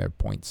had, paying their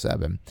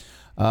 0.7.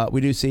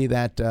 We do see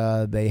that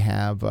they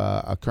have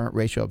a current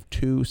ratio of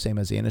 2, same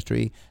as the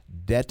industry.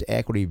 Debt to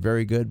equity,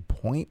 very good,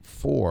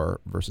 0.4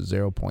 versus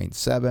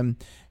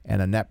 0.7.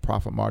 And a net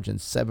profit margin,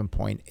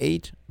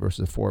 7.8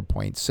 versus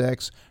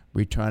 4.6.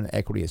 Return on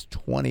equity is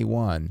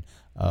 21,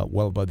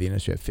 well above the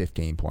industry at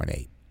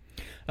 15.8.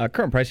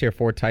 Current price here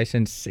for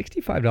Tyson,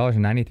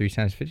 $65.93.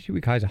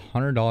 52-week high is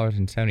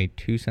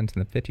 $100.72 in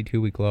the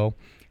 52-week low,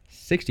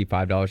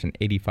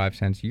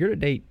 $65.85.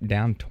 Year-to-date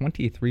down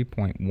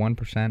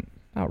 23.1%,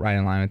 about right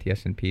in line with the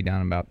S&P,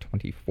 down about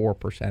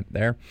 24%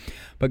 there.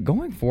 But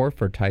going forward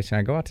for Tyson,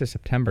 I go out to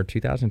September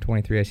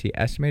 2023, I see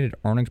estimated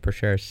earnings per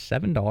share is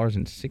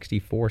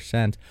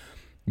 $7.64.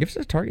 Gives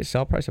us a target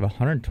sell price of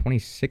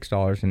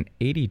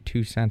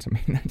 $126.82. I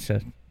mean, that's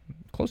a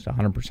close to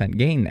 100%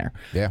 gain there,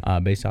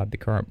 based off the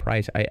current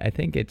price. I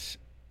think it's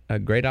a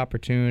great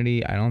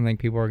opportunity. I don't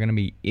think people are going to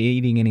be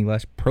eating any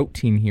less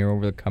protein here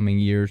over the coming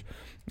years.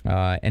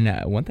 And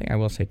one thing I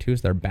will say, too,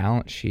 is their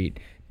balance sheet.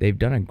 They've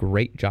done a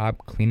great job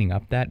cleaning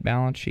up that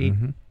balance sheet.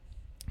 Mm-hmm.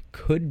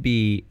 Could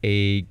be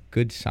a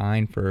good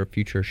sign for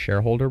future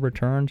shareholder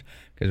returns,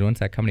 because once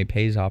that company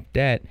pays off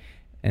debt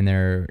and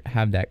they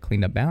have that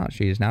cleaned up balance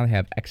sheet, is now they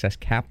have excess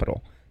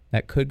capital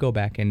that could go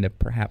back into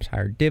perhaps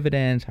higher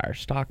dividends, higher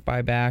stock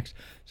buybacks.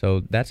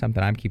 So that's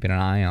something I'm keeping an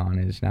eye on,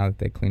 is now that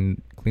they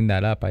clean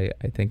that up, I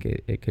think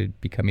it could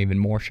become even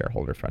more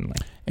shareholder friendly.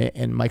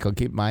 And Michael,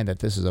 keep in mind that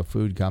this is a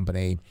food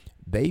company.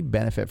 They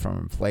benefit from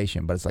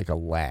inflation, but it's like a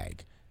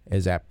lag.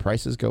 Is that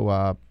prices go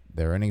up,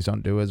 their earnings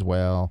don't do as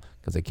well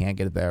because they can't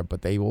get it there,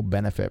 but they will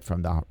benefit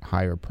from the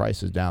higher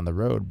prices down the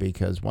road,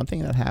 because one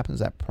thing that happens is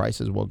that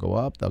prices will go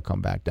up, they'll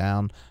come back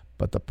down,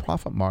 but the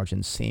profit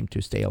margins seem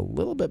to stay a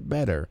little bit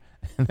better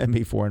than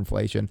before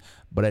inflation,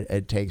 but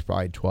it takes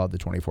probably 12 to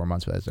 24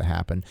 months for that to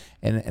happen.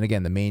 And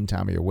again, the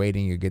meantime you're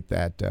waiting, you get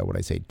that,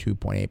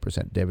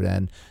 2.8%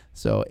 dividend.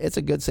 So it's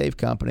a good, safe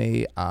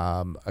company.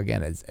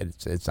 Again,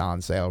 it's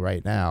on sale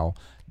right now.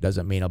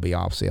 Doesn't mean it'll be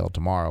off sale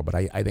tomorrow, but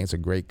I think it's a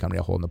great company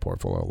to hold in the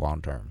portfolio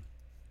long term.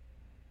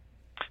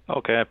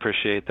 Okay, I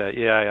appreciate that.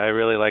 Yeah, I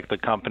really like the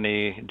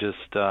company.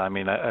 Just,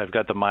 I've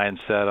got the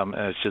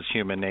mindset. It's just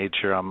human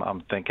nature.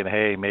 I'm thinking,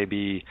 hey,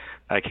 maybe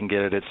I can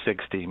get it at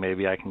 60.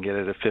 Maybe I can get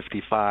it at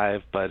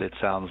 55. But it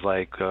sounds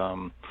like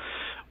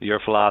your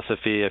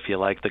philosophy, if you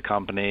like the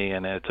company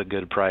and it's a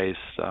good price,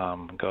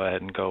 go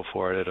ahead and go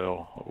for it.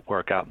 It'll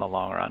work out in the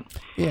long run.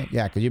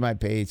 Yeah, because you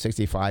might pay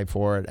 65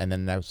 for it, and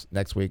then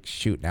next week,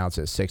 now it's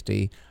at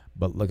 60.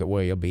 But look at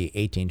where you'll be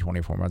 18,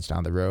 24 months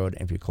down the road.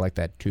 And if you collect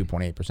that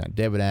 2.8%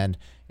 dividend,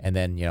 and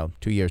then,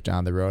 2 years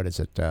down the road, it's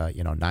at,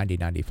 90,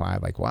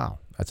 95, like, wow,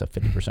 that's a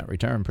 50%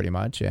 return pretty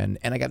much. And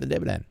I got the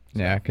dividend.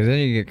 So. Yeah, because then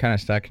you get kind of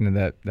stuck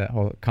into that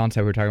whole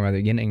concept we were talking about at the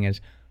beginning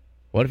is,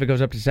 what if it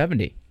goes up to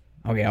 70?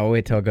 Okay, I'll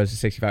wait till it goes to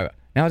 65.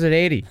 Now it's at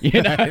 80.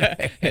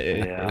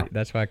 Yeah.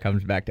 That's why it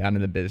comes back down to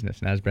the business.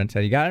 And as Brent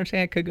said, you got to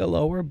understand it could go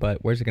lower,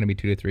 but where's it going to be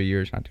 2 to 3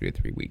 years, not 2 to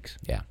 3 weeks?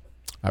 Yeah.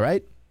 All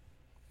right.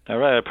 All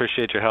right. I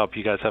appreciate your help.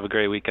 You guys have a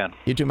great weekend.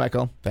 You too,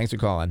 Michael. Thanks for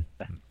calling.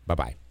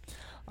 Bye-bye.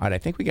 All right, I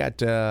think we got,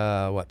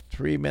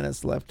 3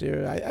 minutes left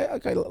here.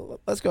 Okay,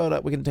 let's go.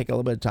 We can take a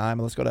little bit of time.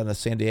 Let's go down to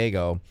San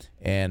Diego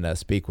and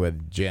speak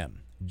with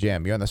Jim.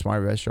 Jim, you're on the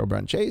Smart Invest Show.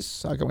 Brent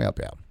Chase, how can we help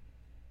you out?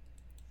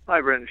 Hi,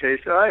 Brent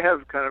Chase. I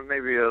have kind of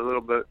maybe a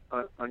little bit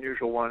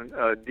unusual one,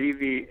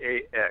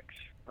 DVAX.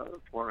 I was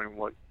wondering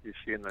what you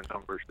see in the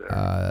numbers there.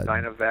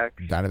 Dynavax?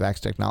 Dynavax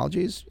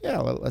Technologies?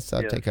 Yeah, well, let's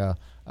take a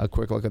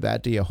quick look at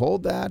that. Do you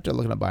hold that or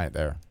looking to buy it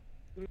there?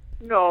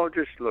 No,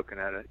 just looking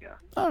at it, yeah.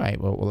 All right,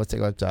 well let's take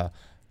a look at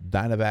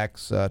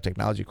Dynavax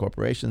Technology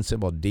Corporation,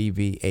 symbol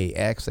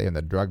DVAX. They are in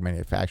the drug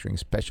manufacturing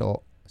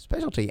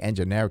specialty and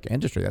generic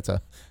industry. That's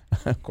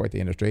quite the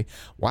industry.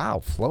 Wow,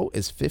 float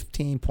is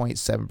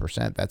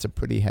 15.7%. That's a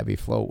pretty heavy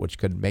float, which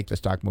could make the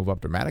stock move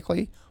up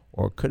dramatically,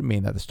 or could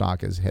mean that the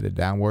stock is headed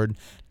downward.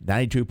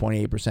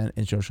 92.8%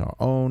 institutional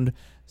owned,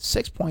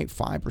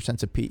 6.5%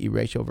 is a PE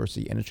ratio versus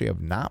the industry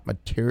of not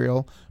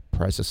material.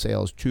 Price of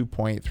sales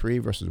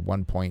 2.3 versus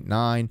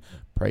 1.9.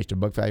 Price to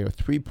book value of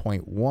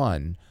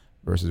 3.1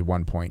 versus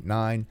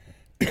 1.9.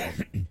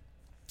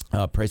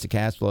 Price to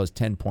cash flow is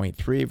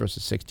 10.3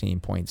 versus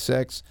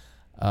 16.6.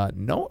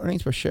 No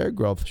earnings per share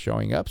growth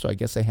showing up, so I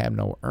guess they have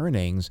no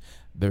earnings.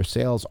 Their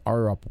sales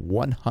are up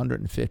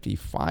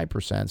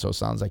 155%, so it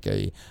sounds like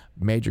a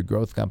major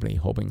growth company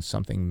hoping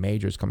something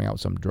major is coming out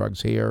with some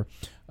drugs here.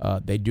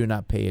 They do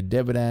not pay a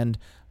dividend.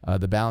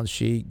 The balance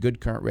sheet,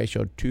 good current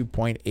ratio,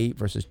 2.8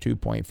 versus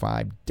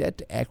 2.5. Debt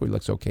to equity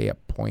looks okay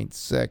at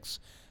 0.6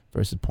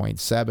 versus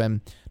 0.7.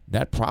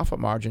 Net profit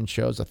margin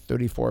shows a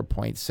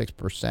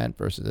 34.6%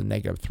 versus a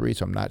 -3,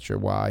 so I'm not sure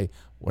why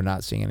we're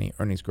not seeing any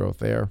earnings growth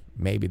there.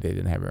 Maybe they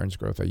didn't have earnings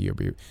growth a year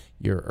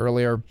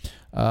earlier.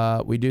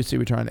 We do see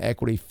return on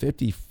equity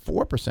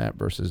 54%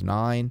 versus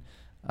 9%.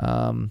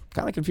 Kind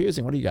of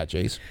confusing. What do you got,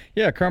 Chase?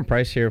 Yeah, current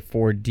price here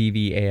for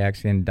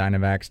DVAX and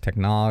Dynavax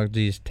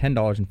Technologies,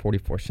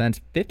 $10.44.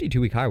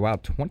 52-week high, wow,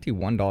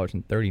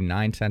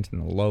 $21.39,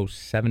 and the low,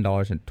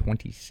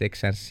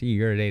 $7.26. See,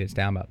 year-to-date, it's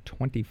down about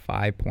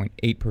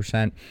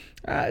 25.8%.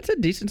 It's a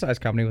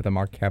decent-sized company with a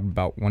market cap of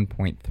about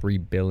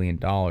 $1.3 billion.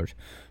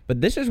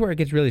 But this is where it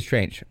gets really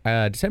strange.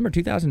 December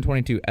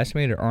 2022,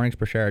 estimated earnings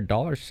per share,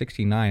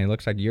 $1.69. It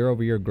looks like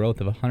year-over-year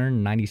growth of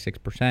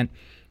 196%.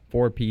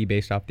 Forward PE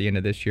based off the end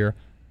of this year,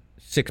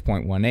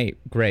 6.18.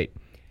 Great.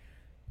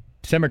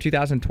 December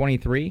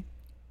 2023,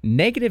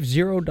 negative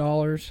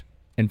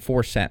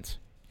 $0.04.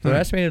 So they're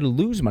estimated to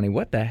lose money.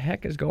 What the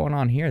heck is going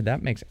on here?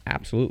 That makes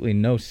absolutely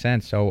no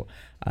sense. So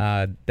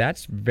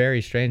that's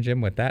very strange,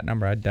 Jim. With that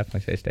number, I'd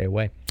definitely say stay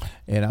away.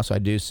 And also, I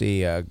do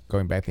see,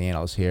 going back to the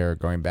analysts here,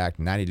 going back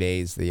 90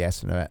 days, the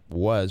estimate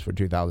was for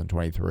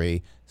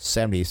 2023,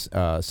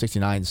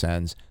 69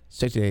 cents.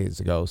 60 days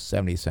ago,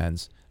 70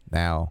 cents.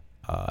 Now,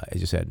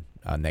 as you said,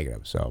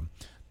 negative. So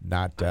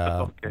not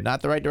the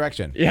right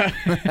direction. Yeah.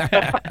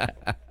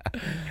 That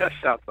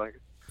sounds like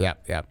it.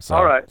 Yeah. So,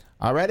 all right.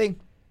 All ready?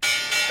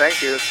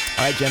 Thank you.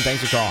 All right, Jim,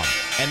 thanks for calling.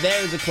 And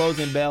there's a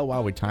closing bell.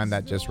 Wow, we timed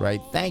that just right.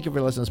 Thank you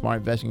for listening to Smart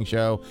Investing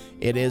Show.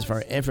 It is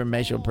for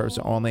informational purposes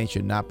only. It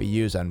should not be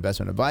used as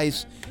investment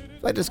advice. If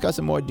you'd like to discuss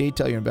in more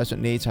detail your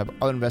investment needs, have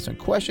other investment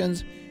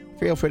questions,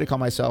 feel free to call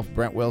myself,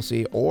 Brent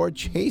Wilsey, or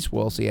Chase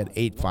Wilsey at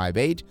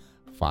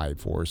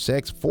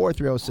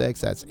 858-546-4306.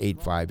 That's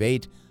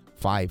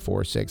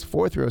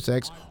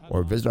 858-546-4306.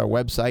 Or visit our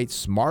website,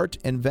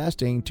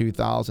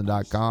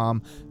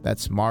 smartinvesting2000.com.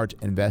 That's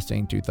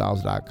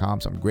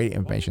smartinvesting2000.com. Some great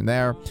information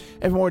there.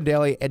 And for more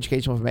daily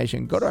educational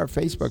information, go to our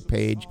Facebook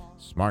page,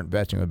 Smart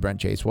Investing with Brent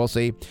Chase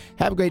Wilsey.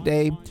 Have a great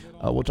day.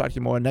 We'll talk to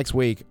you more next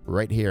week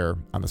right here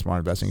on the Smart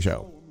Investing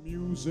Show.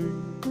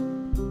 Amusing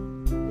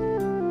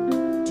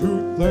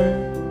to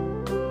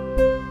think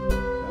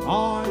that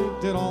I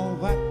did all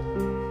that,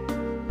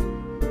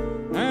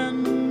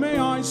 and may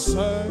I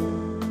say